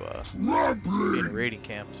hoping to be in a raiding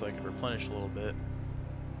camp so I could replenish a little bit.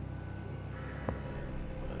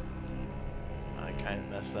 But I kind of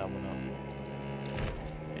messed that one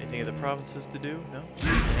up. Anything of the provinces to do? No?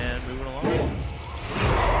 And moving along.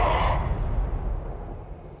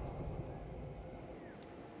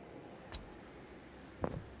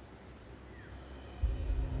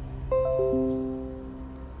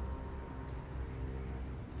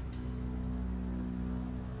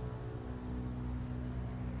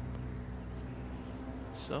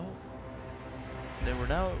 So, then we're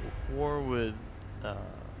now at war with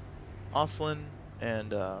Oslin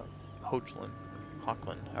and Hochland,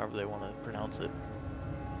 however they want to pronounce it.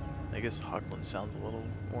 I guess Hochland sounds a little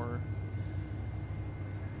more,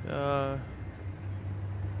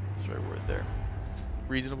 what's the right word there?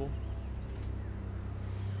 Reasonable?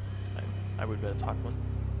 I would bet it's Hochland.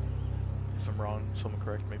 If I'm wrong, someone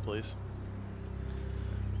correct me, please.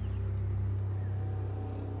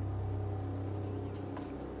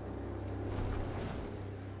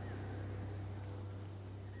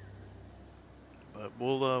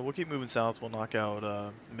 We'll keep moving south. We'll knock out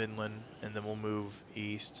Middenland, and then we'll move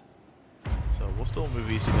east. So we'll still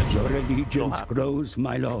move east eventually. Your It'll allegiance happen. grows,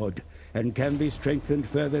 my lord, and can be strengthened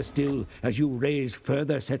further still as you raise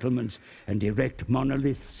further settlements and erect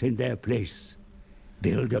monoliths in their place.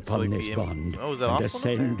 Build upon like this the bond oh, is that and Oslin up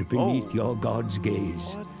there? ascend beneath Oh. your god's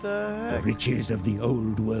gaze. What the The heck? riches of the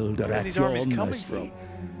old world are Where are at these your armies coming mercy. from?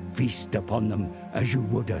 Feast upon them as you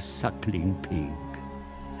would a suckling pig.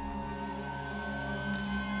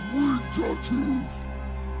 Winter tooth.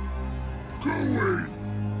 Going.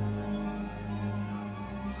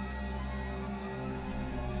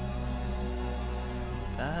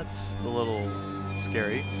 That's a little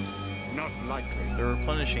scary. Not likely. They're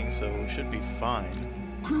replenishing, so we should be fine.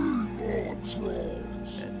 King on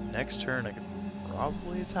thrones. And next turn, I could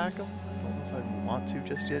probably attack them. I don't know if I want to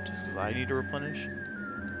just yet, just because I need to replenish.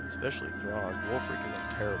 Especially Throg. Wulfrik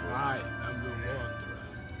isn't terrible. I am the Wanderer.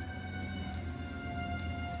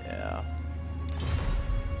 Yeah.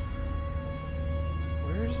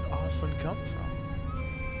 Where did Oslin come from?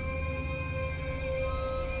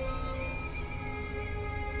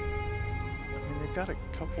 they've got a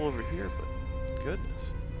couple over here, but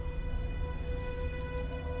goodness.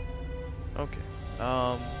 Okay.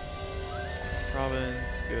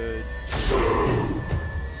 Province, good.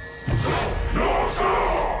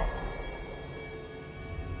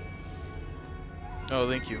 Oh,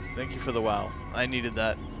 thank you. Thank you for the WoW. I needed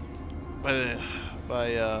that. By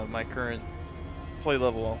my current play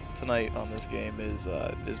level tonight on this game is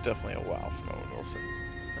definitely a WoW from Owen Wilson.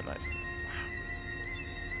 A nice one.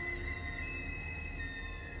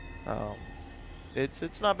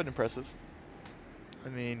 It's not been impressive. I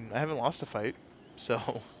mean, I haven't lost a fight,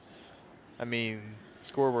 so I mean,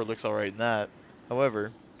 scoreboard looks alright in that.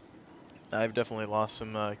 However, I've definitely lost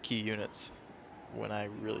some key units when I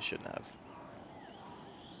really shouldn't have.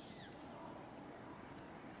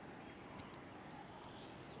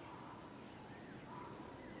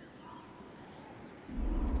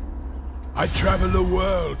 I travel the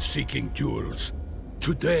world seeking jewels.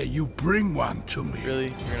 Today you bring one to me. Really?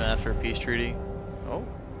 You're gonna ask for a peace treaty? Oh,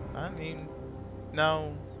 I mean,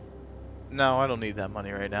 no. No, I don't need that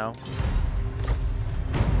money right now.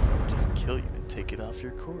 I'll just kill you and take it off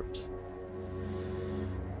your corpse.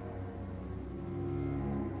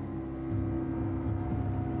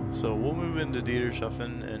 So we'll move into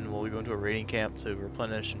Dieterschaffen and we'll go into a raiding camp to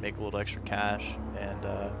replenish and make a little extra cash,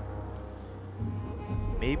 and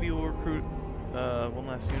maybe we'll recruit one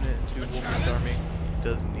last unit into Wulfrik's army. It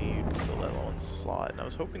does need the level 1 slot, and I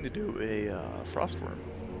was hoping to do a Frostworm,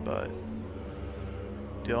 but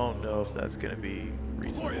don't know if that's going to be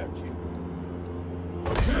reasonable.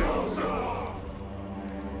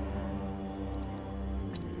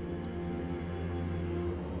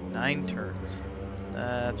 9 turns.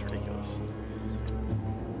 That's ridiculous.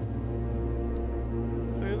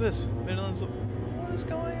 Look at this. Middenland's. What's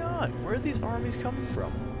going on? Where are these armies coming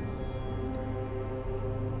from?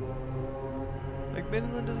 Like,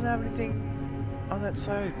 Middenland doesn't have anything on that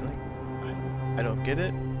side. Like, I don't get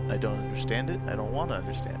it. I don't understand it. I don't want to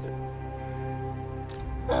understand it.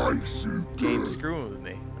 I see Game's screwing with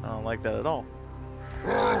me. I don't like that at all.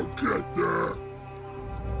 I'll get there.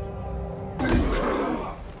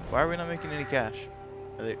 Why are we not making any cash?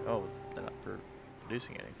 Are they? Oh, they're not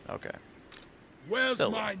producing any. Okay. Where's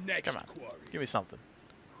Still, my next come on. quarry? Give me something.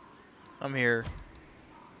 I'm here.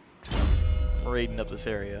 I'm raiding up this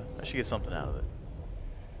area. I should get something out of it.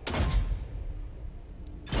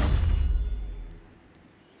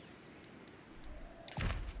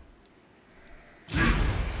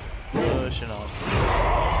 Pushing on.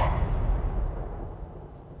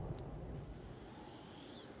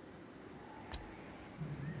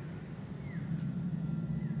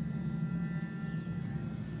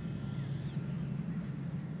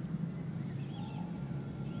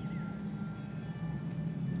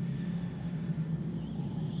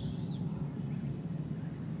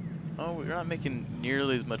 Oh, we're not making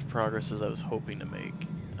nearly as much progress as I was hoping to make.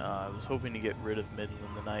 I was hoping to get rid of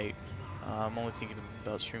Middenland tonight. I'm only thinking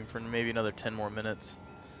about streaming for maybe another 10 more minutes.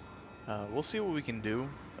 We'll see what we can do.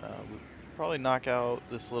 We'll probably knock out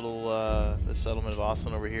this little this settlement of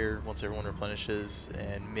Ostland over here once everyone replenishes,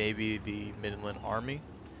 and maybe the Middenland army.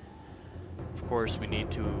 Of course, we need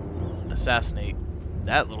to assassinate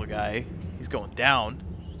that little guy. He's going down.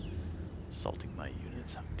 Assaulting my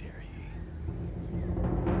units, how dare he.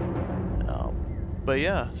 But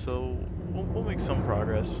yeah, so we'll make some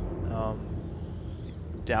progress.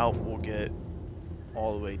 Doubt we'll get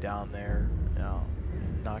all the way down there,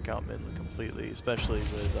 knock out Midland completely, especially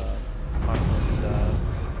with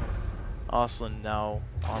Ostland now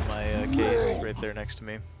on my case right there next to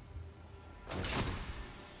me.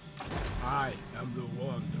 I am the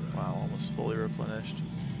wanderer. Wow, almost fully replenished.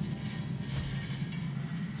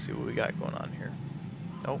 Let's see what we got going on here.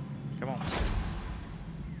 Oh, come on.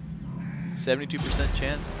 72%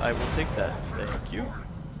 chance. I will take that. Thank you.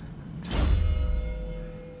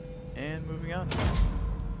 And moving on.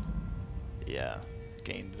 Yeah,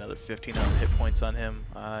 gained another 1,500 hit points on him.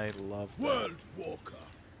 I love that. World Walker.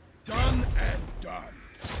 Done and done.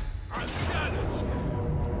 I'm challenged.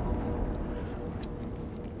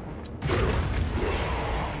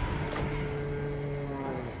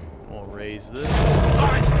 We'll raise this.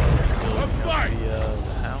 Fight! Build A fight!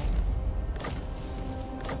 the hound.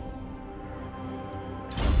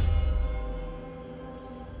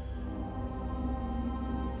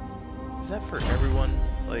 Is that for everyone?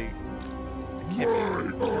 Like, it can't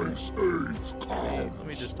be. Let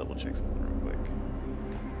me just double check something real quick.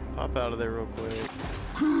 Pop out of there real quick.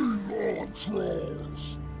 King on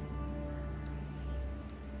trolls.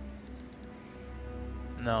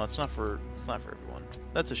 No, it's not for everyone.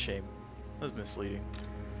 That's a shame. That was misleading.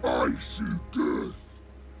 I see death.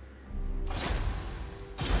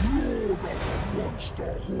 Lord of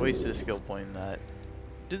Wasted a skill point in that.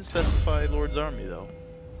 Didn't specify Lord's army though.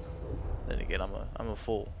 Then again, I'm a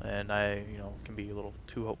fool, and I can be a little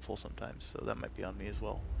too hopeful sometimes, so that might be on me as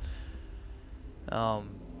well.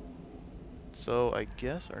 So I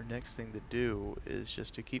guess our next thing to do is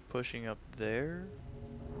just to keep pushing up there.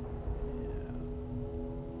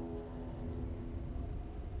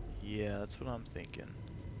 Yeah, that's what I'm thinking.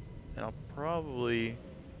 And I'll probably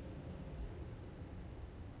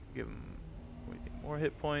give him more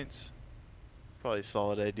hit points. Probably a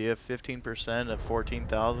solid idea. 15% of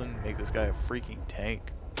 14,000. Make this guy a freaking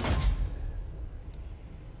tank.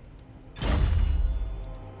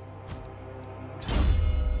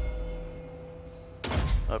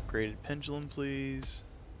 Upgraded pendulum, please.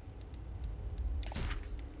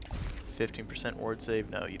 15% ward save.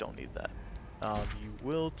 No, you don't need that. You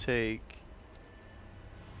will take.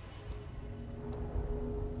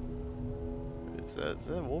 Is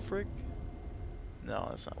that Wulfrik? No,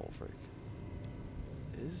 that's not Wulfrik.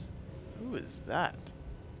 Who is that?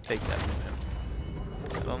 Take that from him.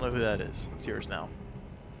 I don't know who that is. It's yours now.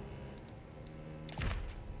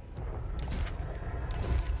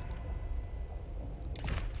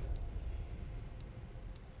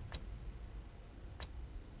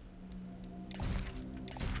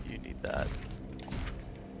 You need that.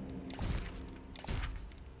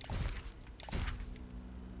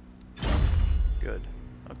 Good.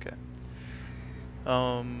 Okay.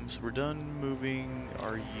 So we're done moving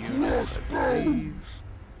our units, I believe.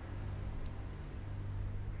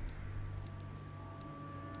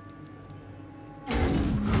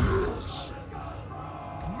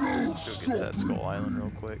 Let's go get that Skull Island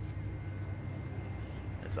real quick.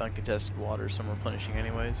 It's uncontested water, so I'm replenishing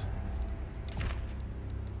anyways.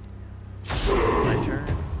 My turn.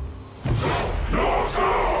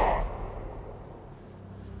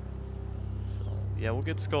 So, yeah, we'll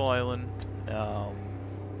get Skull Island.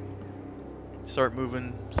 Start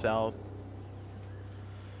moving south.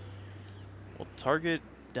 We'll target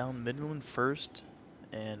down Middenland first,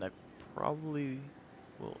 and I probably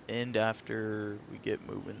will end after we get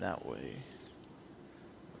moving that way.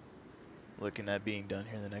 Looking at being done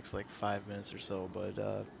here in the next like 5 minutes or so,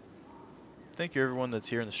 but thank you everyone that's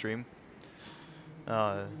here in the stream.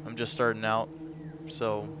 I'm just starting out,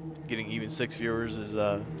 so getting even 6 viewers is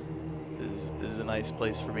a nice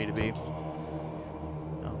place for me to be.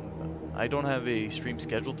 I don't have a stream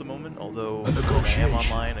scheduled at the moment, although when I am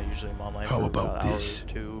online, I usually am online for about an hour or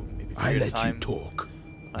two, maybe 3 at a time. Talk.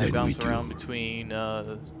 I bounce around between,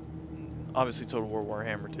 obviously Total War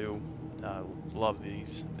Warhammer 2. Love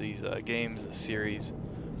these games, this series.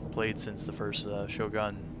 Played since the first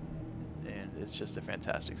Shogun, and it's just a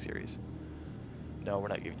fantastic series. No, we're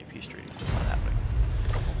not giving you peace treaty. That's not happening.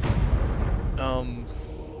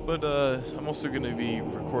 But I'm also going to be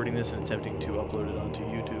recording this and attempting to upload it onto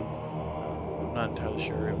YouTube. I'm not entirely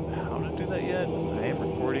sure how to do that yet. I am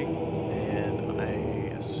recording, and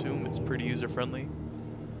I assume it's pretty user-friendly.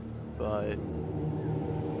 But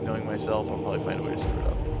knowing myself, I'll probably find a way to screw it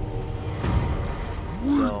up.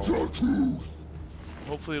 So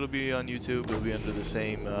hopefully it'll be on YouTube. It'll be under the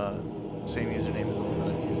same username as the one that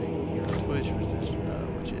I'm using here on Twitch, which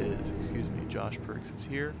is excuse me, Josh Perks is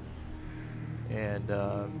here. And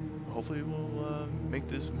hopefully we'll make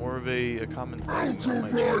this more of a common thing on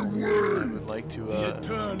my channel. I would like to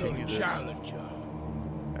continue this.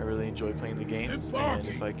 I really enjoy playing the games, and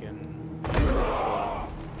if I can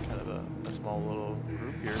kind of a small little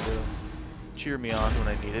group here to cheer me on when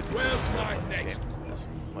I need it, because I play this game as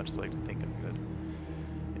much as I like to think I'm good,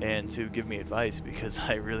 and to give me advice, because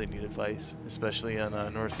I really need advice, especially on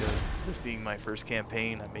Norska. This being my first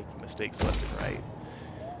campaign, I'm making mistakes left and right.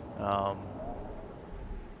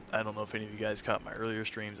 I don't know if any of you guys caught my earlier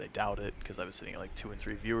streams. I doubt it, because I was sitting at like 2 and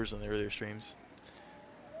 3 viewers on the earlier streams.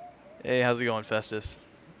 Hey, how's it going, Festus?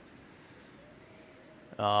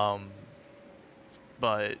 But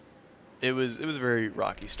it was a very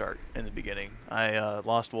rocky start in the beginning. I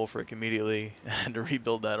lost Wulfrik immediately, had to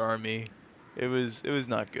rebuild that army. It was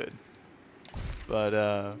not good. But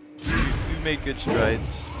we made good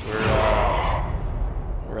strides.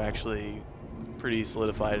 We're actually pretty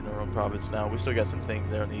solidified in our own province now. We still got some things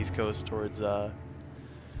there on the east coast towards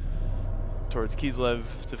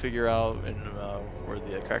Kislev to figure out, and where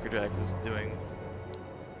the Crackerjack was doing.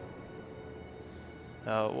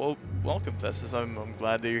 Well, welcome, Festus. I'm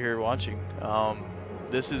glad that you're here watching.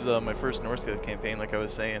 This is my first Norska campaign, like I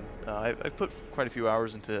was saying. I put quite a few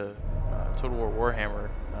hours into Total War Warhammer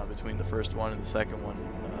between the first one and the second one,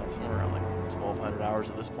 somewhere around like 1,200 hours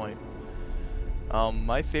at this point.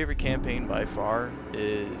 My favorite campaign by far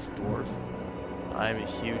is Dwarf. I'm a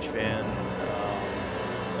huge fan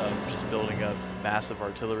of just building up massive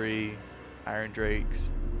artillery, iron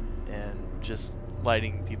drakes, and just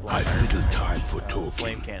lighting people on I've fire. little time for Flame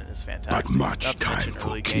talking, cannon is but fantastic. much Not to time mention for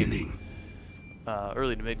early game, killing.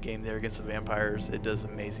 early to mid game there against the vampires. It does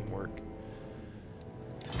amazing work.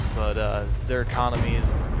 But their economy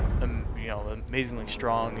is, you know, amazingly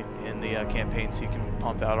strong in the campaign, so you can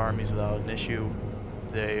pump out armies without an issue.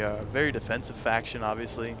 They are a very defensive faction,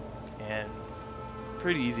 obviously, and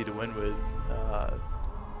pretty easy to win with.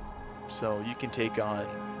 So you can take on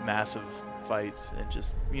massive fights and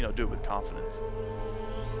just, you know, do it with confidence.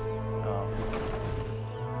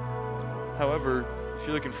 However, if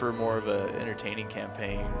you're looking for more of an entertaining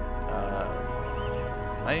campaign,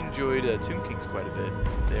 I enjoyed Tomb Kings quite a bit.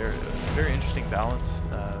 They're a very interesting balance,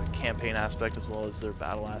 campaign aspect as well as their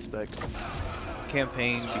battle aspect.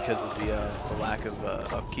 Campaign because of the lack of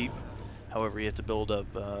upkeep. However, you have to build up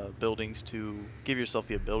buildings to give yourself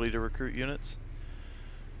the ability to recruit units,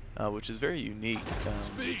 which is very unique.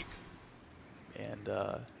 Speak. And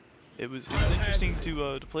it was interesting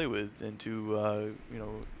to play with and to you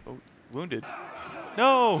know. Oh, wounded.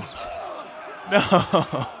 No,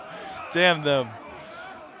 no, damn them.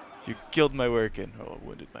 You killed my workin. Oh,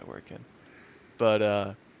 wounded my workin.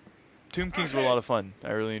 But Tomb Kings were a lot of fun.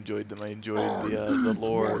 I really enjoyed them. I enjoyed the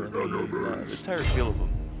lore and the entire feel of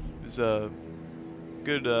them. It was a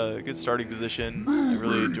good starting position. I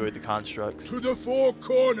really enjoyed the constructs. To the four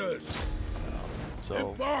corners.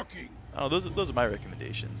 So Embarking. I don't know, those are my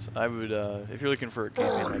recommendations. I would, if you're looking for a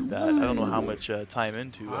campaign like that, I don't know how much time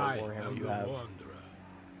into Warhammer you have,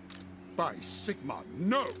 By Sigma,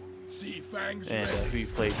 no. See fangs and ready. who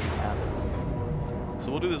you've played, you have.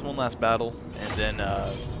 So we'll do this one last battle, and then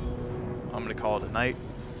I'm gonna call it a night.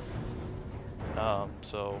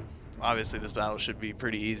 So obviously this battle should be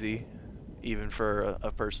pretty easy, even for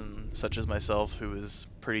a person such as myself who is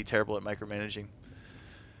pretty terrible at micromanaging.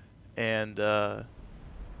 And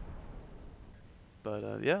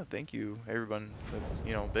yeah, thank you everyone that's,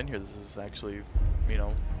 you know, been here. This is actually, you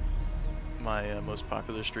know, my most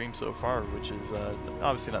popular stream so far, which is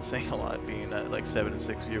obviously not saying a lot, being at like 7 and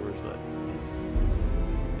 6 viewers, but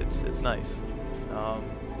it's nice.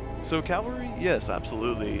 So cavalry, yes,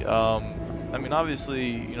 absolutely. I mean, obviously,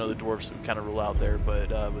 you know, the dwarves would kind of rule out there,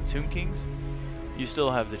 but with Tomb Kings, you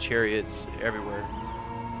still have the chariots everywhere.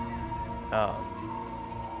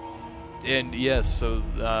 And yes, so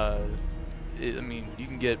I mean, you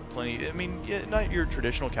can get plenty. I mean, yeah, not your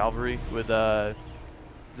traditional cavalry with the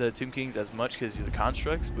Tomb Kings as much because of the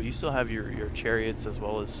constructs, but you still have your chariots as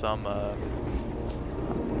well as some what are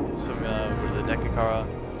the Nekakara,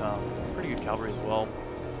 pretty good cavalry as well.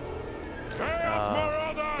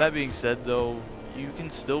 That being said, though, you can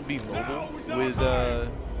still be mobile with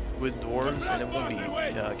dwarves, and it won't be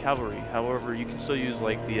cavalry. However, you can still use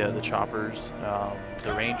like the choppers,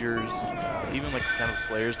 the rangers, even like kind of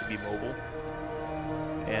slayers to be mobile,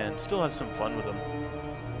 and still have some fun with them.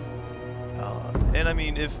 And I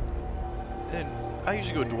mean, I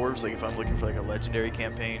usually go dwarves like if I'm looking for like a legendary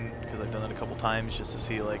campaign, because I've done that a couple times just to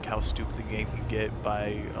see like how stupid the game can get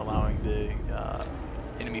by allowing the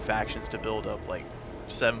enemy factions to build up like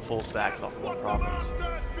 7 full stacks off of one province,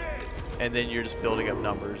 and then you're just building up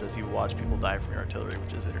numbers as you watch people die from your artillery,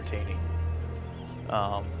 which is entertaining.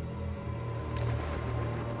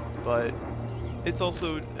 But it's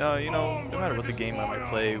also, you know, no matter what the game I might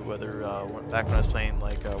play, whether back when I was playing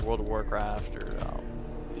like World of Warcraft or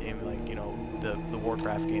even like, you know, the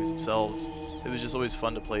Warcraft games themselves, it was just always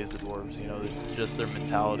fun to play as the dwarves. You know, just their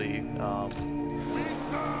mentality,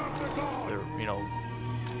 their, you know,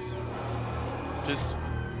 just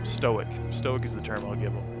stoic. Stoic is the term I'll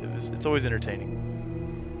give them. It's always entertaining.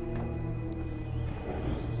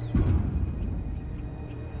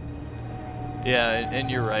 Yeah,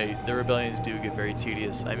 and you're right. The rebellions do get very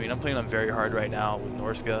tedious. I mean, I'm playing on very hard right now with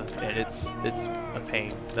Norska, and it's a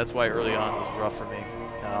pain. That's why early on it was rough for me.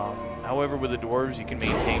 However, with the dwarves, you can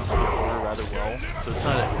maintain public order rather well, so it's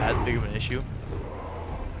not as big of an issue.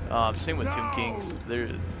 Same with Tomb Kings.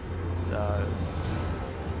 There's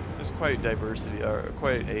quite a diverse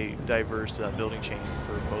building chain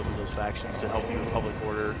for both of those factions to help you with public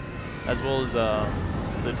order, as well as the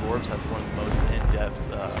dwarves have one of the most in-depth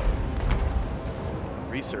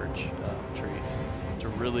research trees to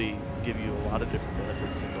really give you a lot of different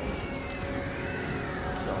benefits and bonuses.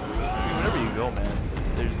 So I mean, whenever you go, man,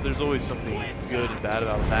 there's always something good and bad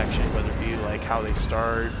about a faction, whether it be like how they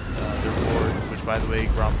start, their lords, which by the way,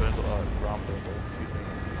 Grombundle, excuse me,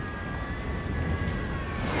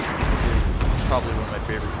 is probably one of my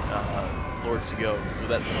favorite lords to go, because with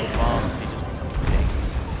that smoke bomb, he just becomes the king.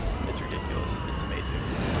 It's ridiculous. It's amazing.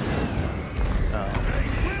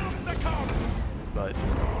 But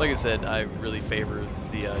like I said, I really favor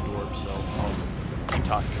the dwarves, so I'll keep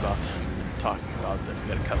talking about them.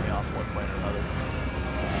 You gotta cut me off at one point or another.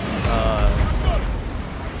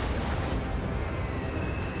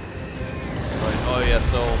 But, oh yeah,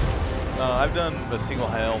 so I've done a single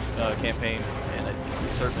high elf campaign, and it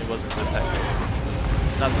certainly wasn't with Technics.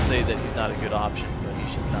 Not to say that he's not a good option, but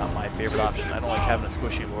he's just not my favorite option. I don't like having a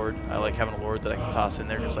squishy lord. I like having a lord that I can toss in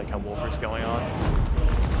there, just like how Wulfrik's going on.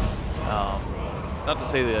 Not to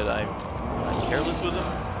say that I'm careless with him,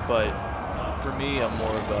 but for me, I'm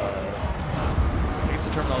more of a, I guess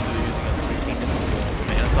the terminology they're using in the Three Kingdoms is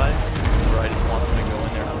romanticized, where I just want them to go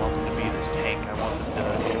in there and I want them to be this tank. I want them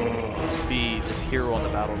to be this hero on the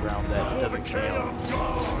battleground that doesn't,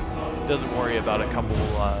 doesn't worry about a couple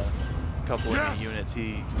enemy units.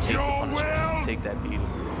 He can take the punishment, take that beating.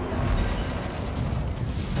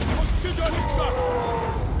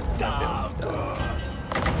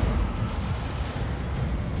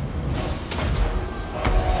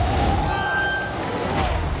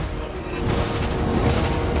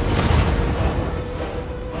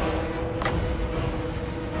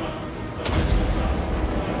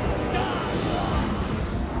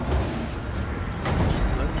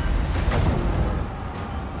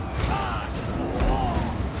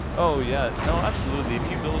 Oh yeah, no, absolutely. If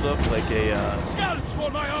you build up like a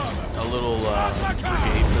little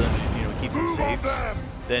brigade for them, to, keep them safe,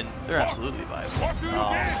 then they're absolutely viable.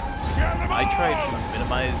 I try to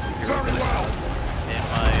minimize the heroes that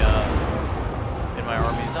I have in my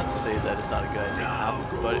armies. Not to say that it's not a good idea to have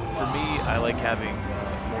them, but for me, I like having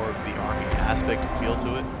more of the army aspect and feel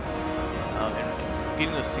to it. And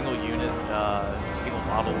getting those single unit, single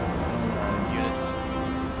model units,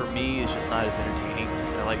 for me, is just not as entertaining.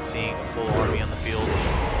 I like seeing a full army on the field,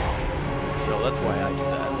 so that's why I do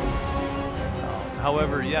that.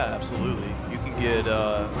 However, yeah, absolutely, you can get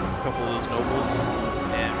a couple of those nobles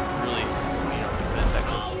and really, defend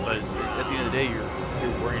Technics. But at the end of the day, you're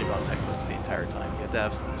worrying about Technics the entire time. You have to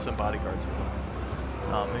have some bodyguards with them.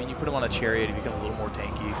 I mean, you put them on a chariot, he becomes a little more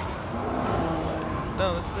tanky. But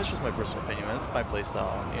no, that's just my personal opinion. That's my play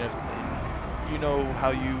style. You know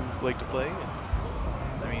how you like to play.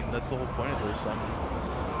 I mean, that's the whole point of this.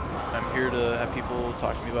 I'm here to have people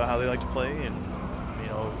talk to me about how they like to play, and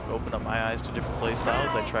open up my eyes to different play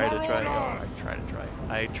styles. I try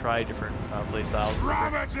different play styles,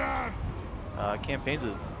 different campaigns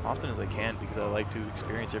as often as I can, because I like to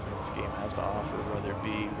experience everything this game has to offer, whether it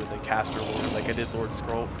be with a caster lord, like I did Lord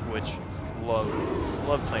Skrulk, which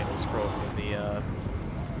love playing as Skrulk in the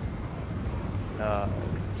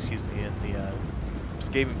in the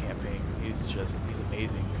Skaven campaign. He's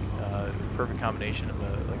amazing. Perfect combination of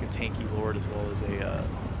a tanky lord as well as a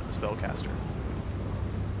spellcaster.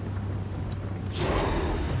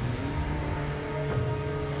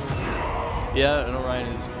 Yeah, and Orion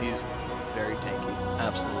he's very tanky,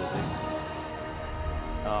 absolutely.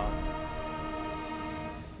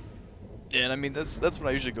 And I mean that's what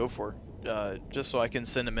I usually go for, just so I can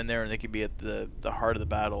send them in there and they can be at the heart of the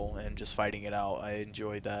battle and just fighting it out. I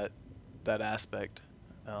enjoy that aspect.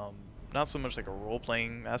 Not so much like a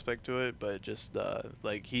role-playing aspect to it, but just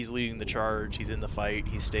like he's leading the charge, he's in the fight,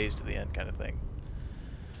 he stays to the end kind of thing.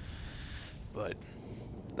 But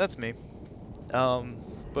that's me.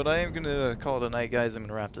 But I am gonna call it a night, guys. I'm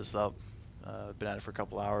gonna wrap this up. Been at it for a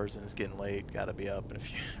couple hours and it's getting late. Gotta be up in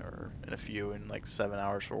like 7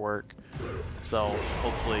 hours for work. So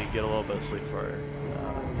hopefully get a little bit of sleep for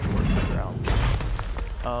work comes around.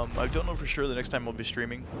 I don't know for sure the next time we'll be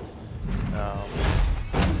streaming.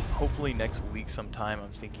 Hopefully next week sometime.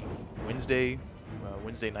 I'm thinking Wednesday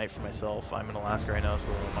night for myself. I'm in Alaska right now,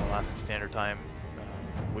 so I'm on Alaska Standard Time,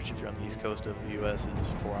 which if you're on the east coast of the U.S.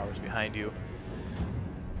 is 4 hours behind you.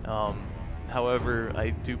 However, I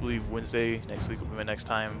do believe Wednesday next week will be my next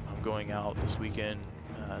time. I'm going out this weekend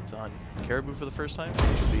to hunt caribou for the first time,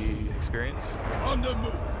 which will be an experience. On the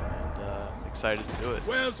move. And I'm excited to do it.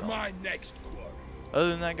 Where's my next quarry? Other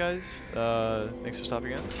than that, guys, thanks for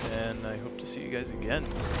stopping in, and I hope to see you guys again.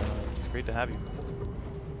 It's great to have you.